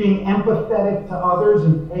 It's being empathetic to others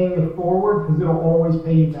and paying it forward because it'll always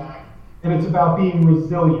pay you back. And it's about being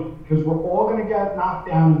resilient because we're all going to get knocked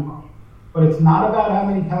down in life. But it's not about how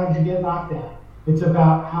many times you get knocked down. It's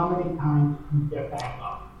about how many times you get back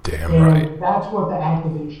up. Damn and right. That's what the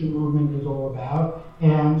activation movement is all about.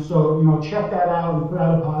 And so, check that out. We put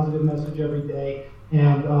out a positive message every day.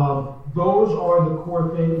 And those are the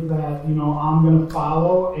core things that, I'm going to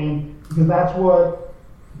follow. And because that's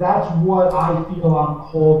what I feel I'm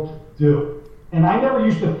called to do. And I never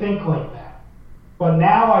used to think like that. But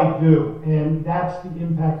now I do. And that's the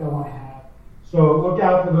impact I want to have. So look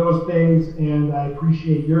out for those things. And I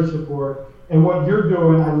appreciate your support. And what you're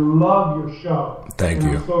doing, I love your show. Thank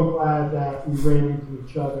you. I'm so glad that we ran into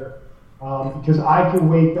each other because I can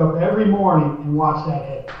wake up every morning and watch that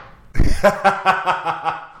hit.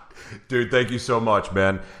 Dude, thank you so much,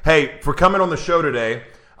 man. Hey, for coming on the show today,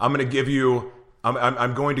 I'm going to give you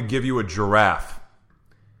a giraffe.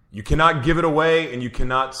 You cannot give it away and you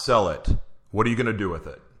cannot sell it. What are you going to do with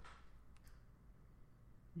it?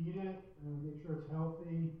 Eat it and make sure it's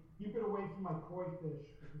healthy. Keep it away from my koi fish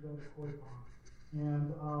because I have a koi pond.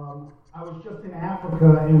 And I was just in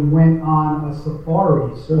Africa and went on a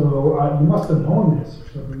safari. So you must have known this or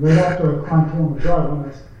something. Right after I climbed Kilimanjaro, I went on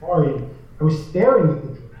a safari. I was staring at the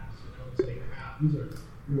giraffes. I was like, wow, these are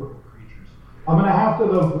beautiful creatures. I'm going to have to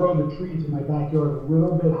grow the trees in my backyard a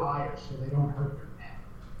little bit higher so they don't hurt their neck.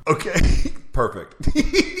 Okay, perfect.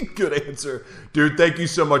 Good answer. Dude, thank you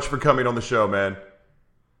so much for coming on the show, man.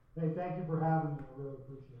 Hey, thank you for having me. I really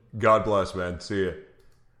appreciate it. God bless, man. See you.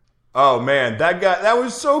 Oh, man, that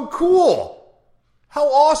was so cool. How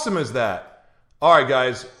awesome is that? All right,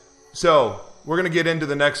 guys. So we're going to get into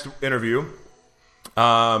the next interview.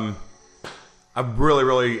 I'm really,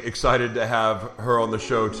 really excited to have her on the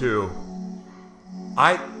show, too.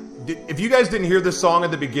 If you guys didn't hear this song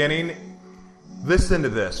at the beginning, listen to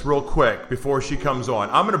this real quick before she comes on.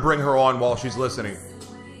 I'm going to bring her on while she's listening.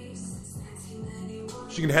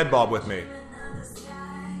 She can head bob with me.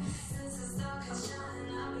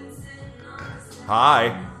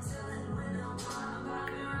 Hi.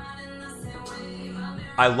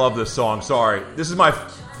 I love this song. Sorry. This is my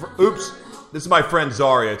friend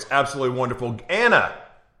Zaria. It's absolutely wonderful. Anna,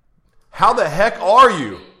 how the heck are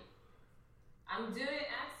you? I'm doing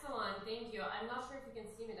excellent. Thank you. I'm not sure if you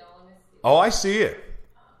can see me though. Let me see. Oh, I see it.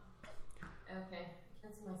 Okay. I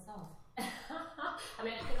can't see myself. I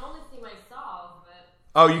mean, I can only see myself, but...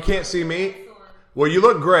 Oh, you can't see me? Well, you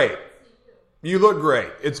look great. You look great.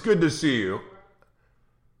 It's good to see you.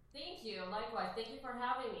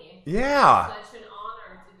 Yeah. It's such an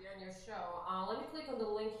honor to be on your show. Let me click on the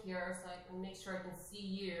link here so I can make sure I can see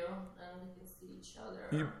you and we can see each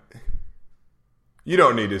other. You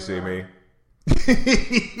don't need to see me.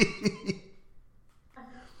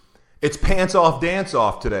 It's pants off, dance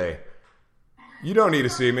off today. You don't need to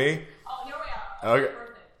see me. Oh, here we are. Okay.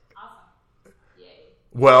 Perfect. Awesome. Yay.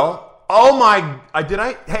 Well,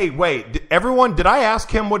 did I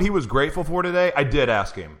ask him what he was grateful for today? I did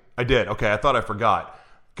ask him. I did. Okay, I thought I forgot.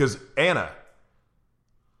 Because, Anna,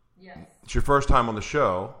 yes. It's your first time on the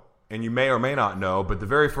show, and you may or may not know, but the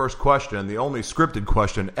very first question, the only scripted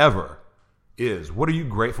question ever, is, what are you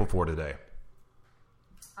grateful for today?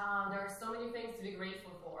 There are so many things to be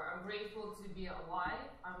grateful for. I'm grateful to be alive.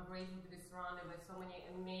 I'm grateful to be surrounded by so many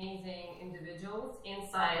amazing individuals,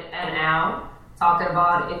 inside and out, talking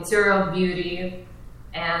about interior beauty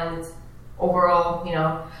and overall,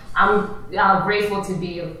 I'm grateful to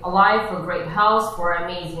be alive, for great health, for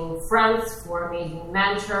amazing friends, for amazing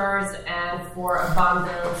mentors, and for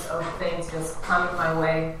abundance of things just coming my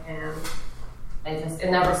way, and it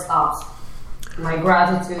never stops. My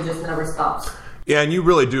gratitude just never stops. Yeah, and you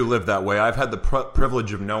really do live that way. I've had the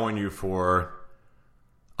privilege of knowing you for,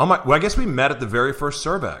 I guess we met at the very first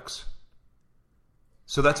Cervex.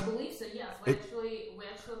 So that's... I believe so, yes. We actually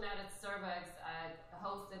met at Cervex,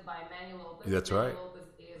 hosted by Manny Lopez. That's right. Manny Lopez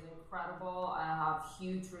is incredible. I have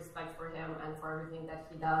huge respect for him and for everything that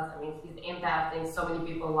he does. I mean, he's impacting so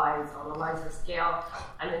many people's lives on a larger scale.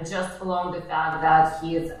 I mean, just alone the fact that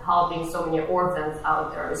he is helping so many orphans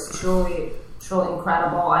out there is truly, truly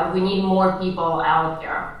incredible. And we need more people out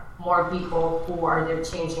there, more people who are there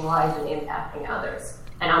changing lives and impacting others.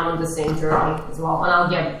 And I'm on the same journey as well. And I'll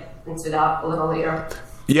get into that a little later.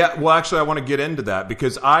 Yeah, well, actually, I want to get into that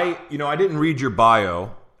because I didn't read your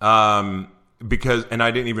bio and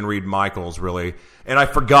I didn't even read Michael's really, and I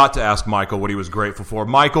forgot to ask Michael what he was grateful for.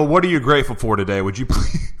 Michael, what are you grateful for today? Would you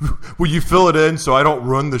please, would you fill it in so I don't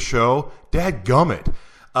run the show? Dadgummit.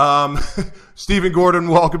 Stephen Gordon,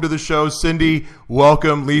 welcome to the show. Cindy,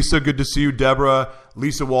 welcome. Lisa, good to see you. Deborah,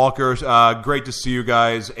 Lisa Walker, great to see you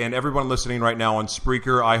guys. And everyone listening right now on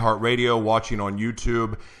Spreaker, iHeartRadio, watching on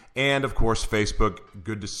YouTube, and, of course, Facebook.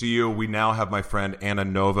 Good to see you. We now have my friend Anna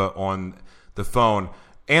Nova on the phone.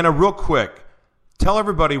 Anna, real quick, tell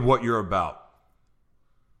everybody what you're about.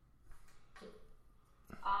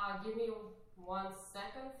 Give me 1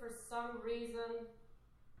 second. For some reason...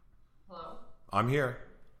 Hello? I'm here.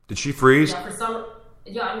 Did she freeze?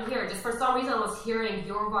 Yeah, I'm here. Just for some reason, I was hearing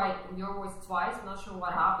your voice twice. I'm not sure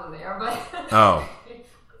what happened there, but... Oh. I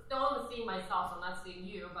don't want to see myself, so I'm not seeing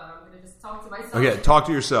you, but I'm going to just talk to myself. Okay, talk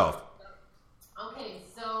to yourself. Okay,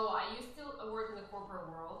 so I used to work in the corporate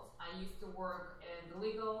world. I used to work in the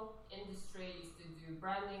legal industry. I used to do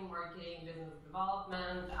branding, marketing, business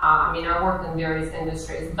development. I worked in various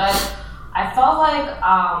industries, but I felt like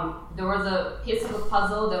there was a piece of the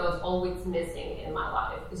puzzle that was always missing in my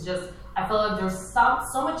life. It's just, I felt like there's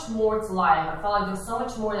so much more to life. I felt like there's so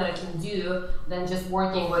much more that I can do than just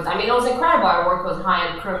working with, it was incredible. I worked with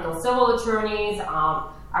high-end criminal civil attorneys.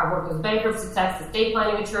 I worked with bankruptcy tax estate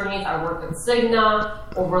planning attorneys. I worked with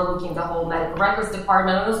Cigna, overlooking the whole medical records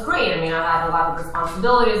department. It was great. I had a lot of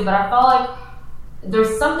responsibilities, but I felt like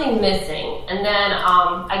there's something missing. And then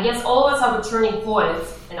I guess all of us have a turning point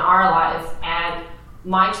in our lives, and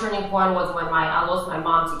my turning point was when I lost my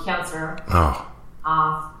mom to cancer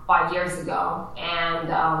 5 years ago, and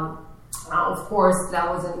of course that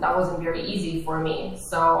wasn't very easy for me.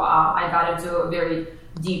 So I got into a very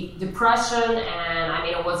deep depression, and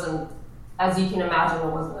it wasn't, as you can imagine,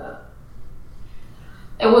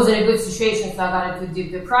 it wasn't a good situation. So I got into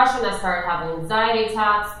deep depression. I started having anxiety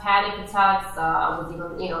attacks, panic attacks. I was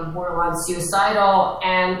even, borderline suicidal.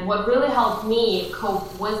 And what really helped me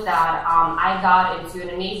cope with that, I got into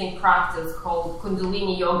an amazing practice called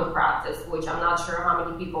Kundalini Yoga practice, which I'm not sure how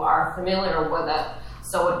many people are familiar with it.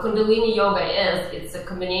 So what Kundalini Yoga is, it's a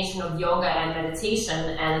combination of yoga and meditation,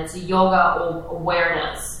 and it's a yoga of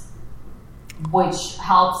awareness, which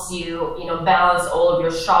helps you, balance all of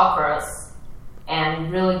your chakras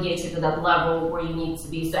and really get you to that level where you need to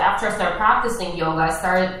be. So after I started practicing yoga, I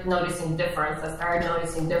started noticing difference. I started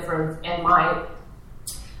noticing difference in my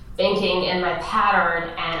thinking and my pattern,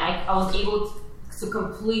 and I was able to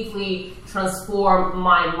completely transform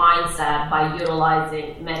my mindset by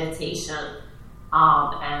utilizing meditation.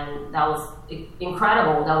 And that was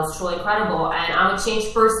incredible. That was truly incredible. And I'm a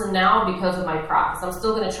changed person now because of my practice. I'm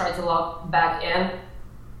still going to try to log back in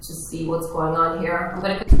to see what's going on here. I'm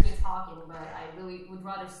going to continue talking, but I really would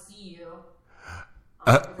rather see you.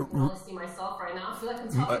 I can only see myself right now. I feel like I'm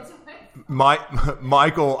talking to myself.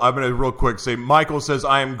 Michael, I'm going to real quick say, Michael says,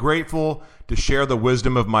 I am grateful to share the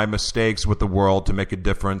wisdom of my mistakes with the world to make a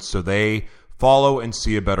difference so they follow and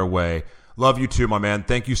see a better way. Love you too, my man.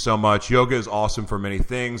 Thank you so much. Yoga is awesome for many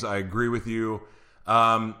things. I agree with you.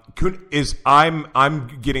 I'm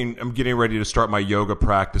getting ready to start my yoga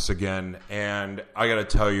practice again, and I got to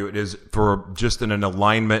tell you, it is for just in an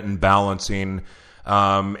alignment and balancing,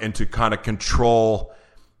 and to kind of control.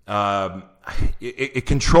 It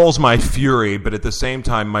controls my fury, but at the same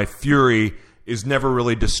time, my fury is never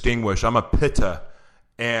really distinguished. I'm a pitta,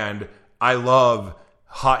 and I love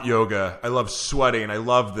hot yoga. I love sweating. I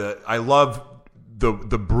love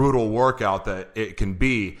the brutal workout that it can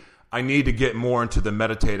be. I need to get more into the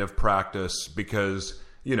meditative practice because,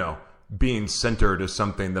 being centered is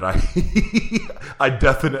something that I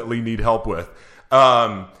definitely need help with.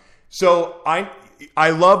 So I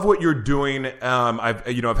love what you're doing.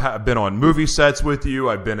 I've been on movie sets with you.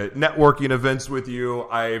 I've been at networking events with you.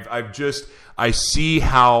 I see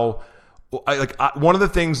how. One of the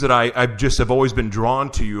things that I just have always been drawn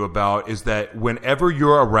to you about is that whenever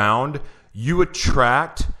you're around, you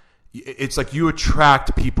attract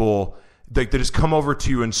people that just come over to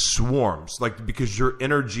you in swarms, because your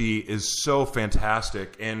energy is so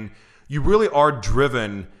fantastic, and you really are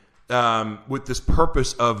driven with this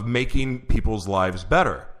purpose of making people's lives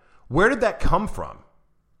better. Where did that come from?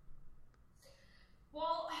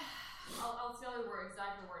 Well, I'll tell you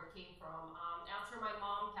exactly where it came from. After my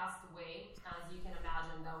mom passed away, as you can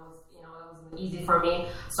imagine, that wasn't easy for me.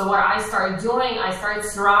 So what I started doing, I started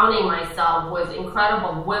surrounding myself with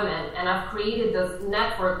incredible women, and I've created this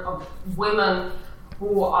network of women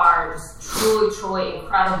who are just truly, truly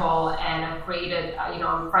incredible. And I've created,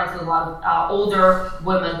 I'm friends with a lot of older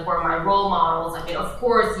women who are my role models. Of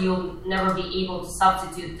course, you'll never be able to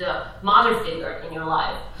substitute the mother figure in your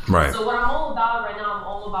life. Right. So what I'm all about right now, I'm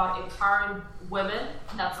all about empowering women.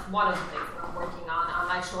 That's one of the things that I'm working on. I'm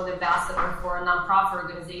actually the ambassador for a nonprofit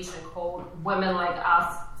organization called Women Like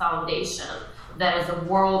Us Foundation. That is a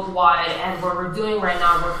worldwide, and what we're doing right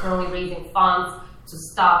now, we're currently raising funds to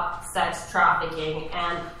stop sex trafficking.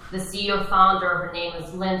 And the CEO founder, her name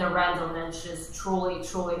is Linda Randleman. She's truly,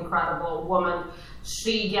 truly incredible woman.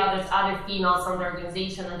 She gathers other females from the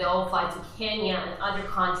organization, and they all fly to Kenya and other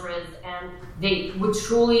countries, and they would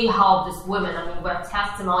truly help these women. I mean, we have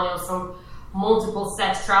testimonials from multiple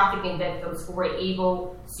sex trafficking victims who were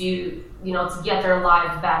able to, to get their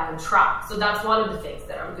lives back on track. So that's one of the things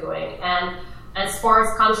that I'm doing. And as far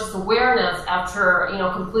as conscious awareness, after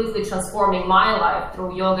completely transforming my life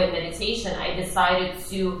through yoga and meditation, I decided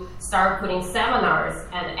to start putting seminars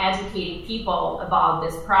and educating people about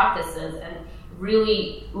these practices and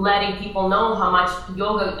really letting people know how much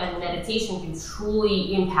yoga and meditation can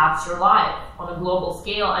truly impact your life on a global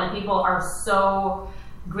scale. And people are so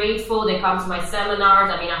grateful. They come to my seminars.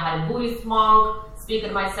 I mean, I had a Buddhist monk speak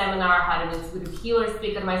at my seminar, I had an intuitive healer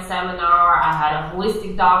speak at my seminar, I had a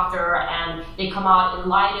holistic doctor, and they come out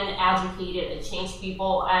enlightened, educated, and change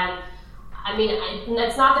people. And I mean,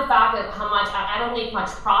 it's not the fact that how much, I don't make much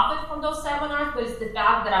profit from those seminars, but it's the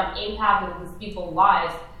fact that I'm impacting these people's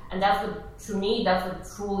lives. And that's what, to me, that's what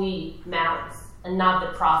truly matters, and not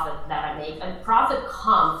the profit that I make. And profit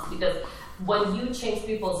comes because when you change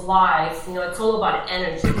people's lives, it's all about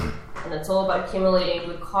energy, and it's all about accumulating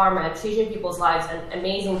good karma and changing people's lives, and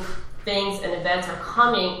amazing things and events are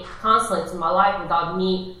coming constantly to my life without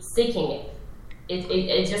me seeking it.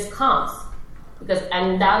 It just comes,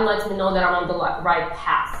 and that lets me know that I'm on the right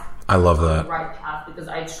path. I love that. On the right path, because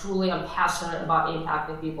I truly am passionate about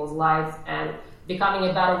impacting people's lives and becoming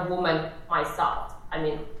a better woman myself. I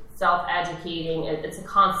mean, self-educating, it's a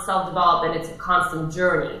constant self-development, it's a constant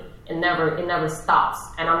journey. It never stops.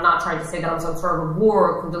 And I'm not trying to say that I'm some sort of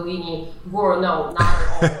guru, Kundalini guru. No, not at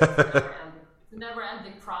all. It's a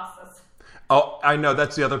never-ending process. Oh, I know.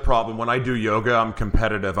 That's the other problem. When I do yoga, I'm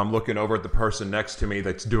competitive. I'm looking over at the person next to me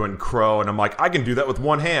that's doing crow, and I'm like, I can do that with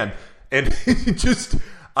one hand. And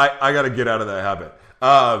I got to get out of that habit.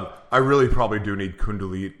 I really probably do need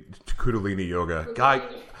Kundalini yoga. Guy,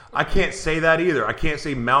 I can't say that either. I can't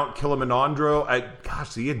say Mount Kilimanjaro.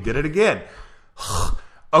 See, you did it again.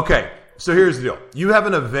 Okay, so here's the deal. You have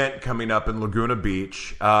an event coming up in Laguna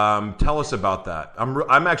Beach. Tell us about that.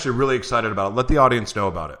 I'm actually really excited about it. Let the audience know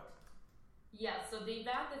about it. Yeah, so the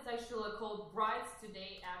event is actually called Brides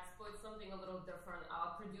Today Expo. It's something a little different.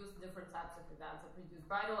 I'll produce different types of events. I produce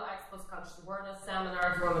bridal expos, conscious awareness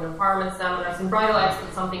seminars, women empowerment seminars, and bridal expo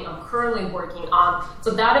is something I'm currently working on.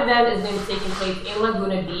 So that event is going to be taking place in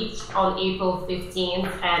Laguna Beach on April 15th,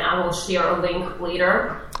 and I will share a link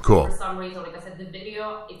later. Cool. For some reason, like I said, the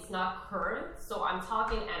video, it's not current, so I'm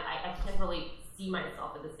talking and I can't really see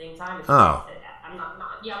myself at the same time. I'm not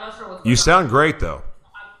sure what's going on. You sound great, though.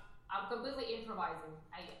 I'm completely improvising.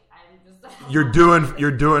 I'm just...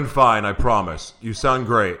 You're doing fine, I promise. You sound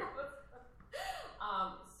great.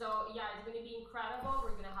 So, yeah, it's going to be incredible.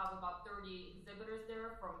 We're going to have about 30 exhibitors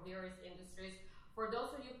there from various industries. For those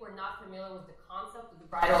of you who are not familiar with the concept of the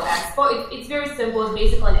Bridal Expo, it's very simple. It's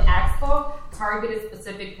basically an expo targeted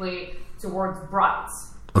specifically towards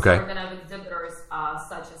brides. Okay. So we're going to have exhibitors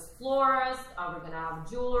such as florists, we're going to have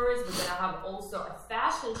jewelers, we're going to have also a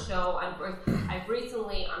fashion show. I'm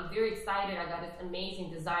very excited. I got this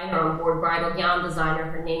amazing designer on board, bridal gown designer.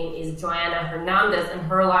 Her name is Joanna Hernandez, and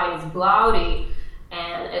her line is Blaudy.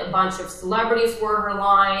 And a bunch of celebrities wear her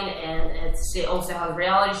line, and she also has a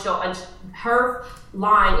reality show. And her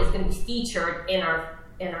line is going to be featured in our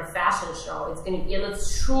fashion show. It's going to be, and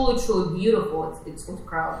it's truly, truly beautiful. It's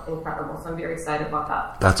incredible. So I'm very excited about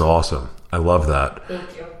that. That's awesome. I love that.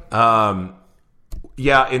 Thank you.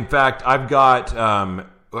 Yeah, in fact, I've got.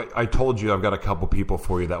 I told you I've got a couple people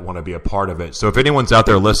for you that want to be a part of it. So if anyone's out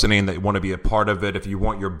there listening that want to be a part of it, if you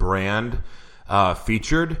want your brand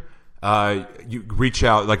featured. You reach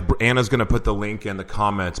out, like Anna's going to put the link in the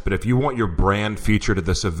comments, but if you want your brand featured at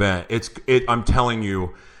this event, I'm telling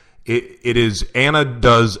you, it is, Anna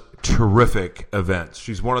does terrific events.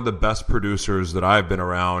 She's one of the best producers that I've been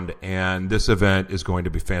around, and this event is going to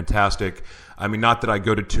be fantastic. I mean, not that I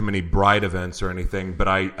go to too many bride events or anything, but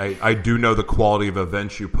I do know the quality of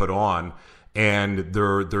events you put on, and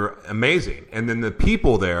they're amazing. And then the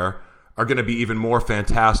people there are going to be even more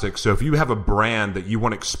fantastic. So if you have a brand that you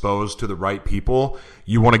want exposed to the right people,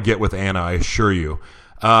 you want to get with Anna, I assure you.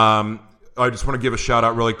 I just want to give a shout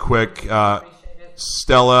out really quick.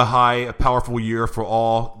 Stella, hi, a powerful year for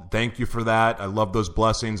all. Thank you for that. I love those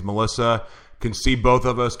blessings. Melissa, can see both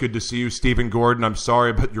of us. Good to see you. Stephen Gordon, I'm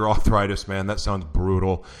sorry about your arthritis, man. That sounds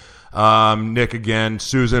brutal. Nick again.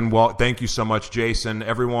 Susan, well, thank you so much. Jason,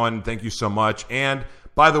 everyone, thank you so much. And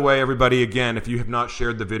by the way, everybody, again, if you have not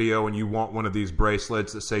shared the video and you want one of these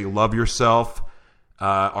bracelets that say, love yourself,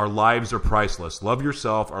 our lives are priceless. Love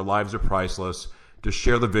yourself, our lives are priceless. just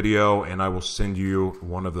share the video, and I will send you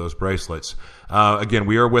one of those bracelets. Again,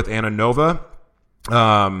 we are with Anna Nova.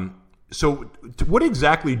 So what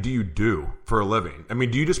exactly do you do for a living? I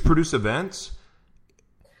mean, do you just produce events?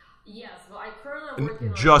 Yes, well, I currently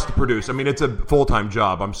working Just on produce. I mean, it's a full-time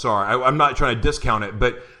job. I'm sorry. I'm not trying to discount it,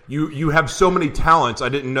 but you have so many talents. I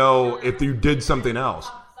didn't know if you did something else.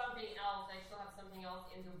 Something else. I still have something else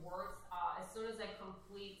in the works. As soon as I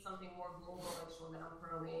complete something more global, actually, that I'm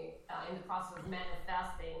currently in the process of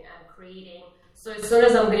manifesting and creating. So as soon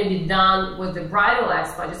as I'm going to be done with the Bridal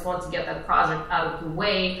Expo, I just want to get that project out of the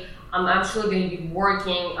way. I'm actually going to be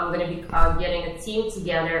working, I'm going to be getting a team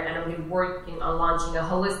together, and I'm going to be working on launching a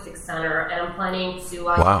holistic center, and I'm planning to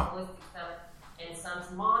launch a holistic center in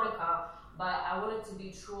Santa Monica, but I want it to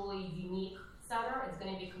be truly unique center. It's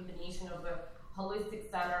going to be a combination of a holistic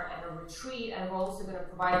center and a retreat, and we're also going to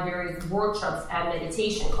provide various workshops and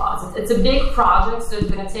meditation classes. It's a big project, so it's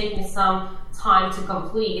going to take me some time to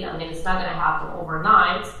complete. I mean, it's not going to happen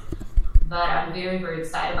overnight, but I'm very, very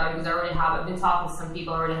excited about it because I've been talking to some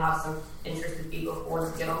people, I already have some interested people who want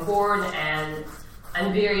to get on board, and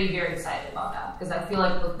I'm very, very excited about that because I feel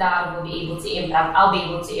like with that I'll be able to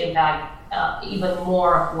impact even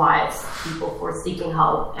more lives, people who are seeking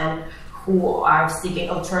help and who are seeking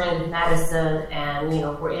alternative medicine and, who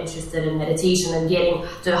are interested in meditation and getting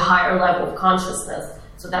to a higher level of consciousness.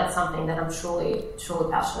 So that's something that I'm truly,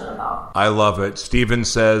 truly passionate about. I love it. Steven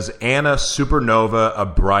says, Anna Supernova, a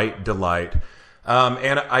bright delight.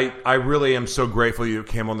 Anna, I really am so grateful you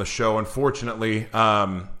came on the show. Unfortunately,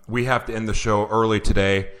 we have to end the show early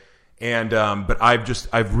today. But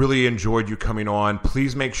I've really enjoyed you coming on.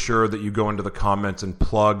 Please make sure that you go into the comments and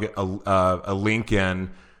plug a link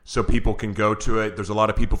in so people can go to it. There's a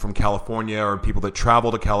lot of people from California or people that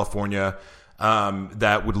travel to California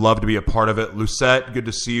that would love to be a part of it. Lucette, good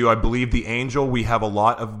to see you. I believe the Angel, we have a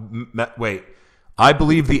lot of... I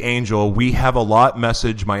believe the Angel, we have a lot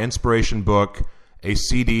message, my inspiration book, a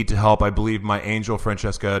CD to help. I believe my Angel,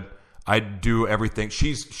 Francesca, I do everything.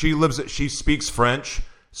 She speaks French,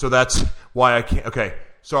 so that's why I can't... Okay,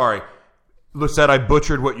 sorry. Lucette, I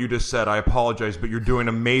butchered what you just said. I apologize, but you're doing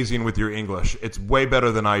amazing with your English. It's way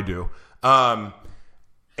better than I do. Well,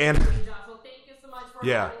 thank you so much for having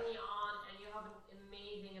me on, and you have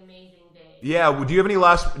an amazing day. Yeah. Do you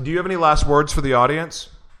have any last words for the audience?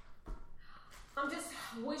 I'm just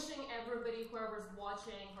wishing everybody, whoever's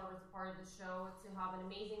watching, whoever's part of the show, to have an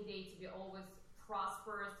amazing day, to be always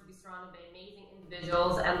prosperous, to be surrounded by amazing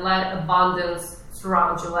individuals, and let abundance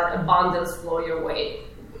surround you. Let abundance flow your way.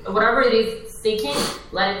 Whatever it is seeking,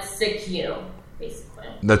 let it seek you, basically.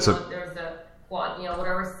 There's a quote,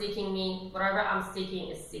 whatever's seeking me, whatever I'm seeking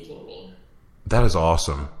is seeking me. That is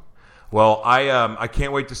awesome. Well, I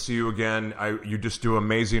can't wait to see you again. You just do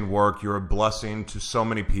amazing work. You're a blessing to so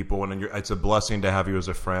many people, and it's a blessing to have you as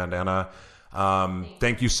a friend, Anna.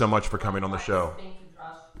 Thank you so much for coming on the show. Thank you,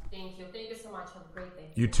 Josh. Thank you so much. Have a great day.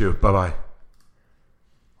 You too. Bye-bye.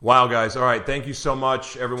 Wow, guys. All right. Thank you so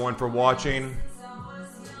much, everyone, for watching.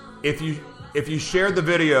 If you shared the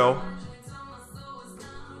video,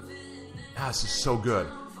 this is so good.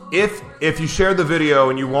 If you share the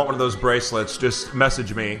video and you want one of those bracelets, just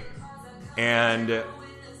message me, and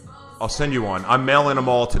I'll send you one. I'm mailing them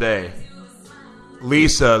all today.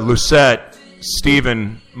 Lisa, Lucette,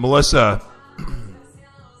 Steven, Melissa,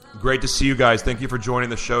 great to see you guys. Thank you for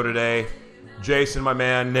joining the show today. Jason, my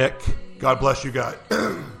man, Nick, God bless you guys.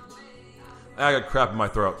 I got crap in my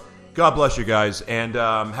throat. God bless you guys, and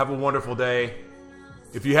have a wonderful day.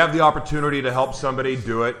 If you have the opportunity to help somebody,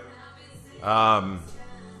 do it. And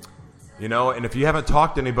if you haven't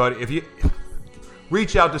talked to anybody, if you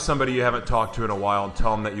reach out to somebody you haven't talked to in a while and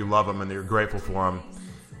tell them that you love them and that you're grateful for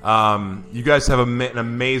them. You guys have an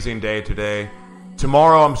amazing day today.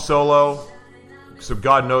 Tomorrow I'm solo, so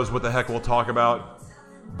God knows what the heck we'll talk about,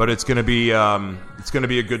 but it's going to be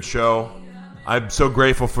a good show. I'm so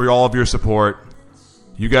grateful for all of your support.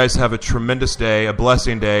 You guys have a tremendous day, a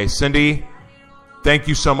blessing day. Cindy, thank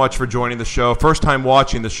you so much for joining the show. First time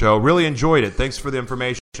watching the show. Really enjoyed it. Thanks for the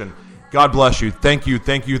information. God bless you. Thank you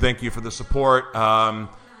for the support.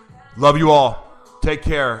 Love you all. Take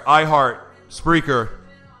care. iHeart, Spreaker,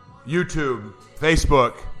 YouTube,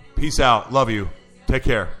 Facebook. Peace out. Love you. Take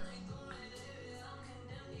care.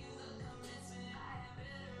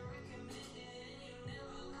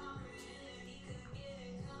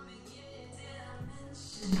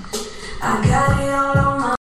 I got it all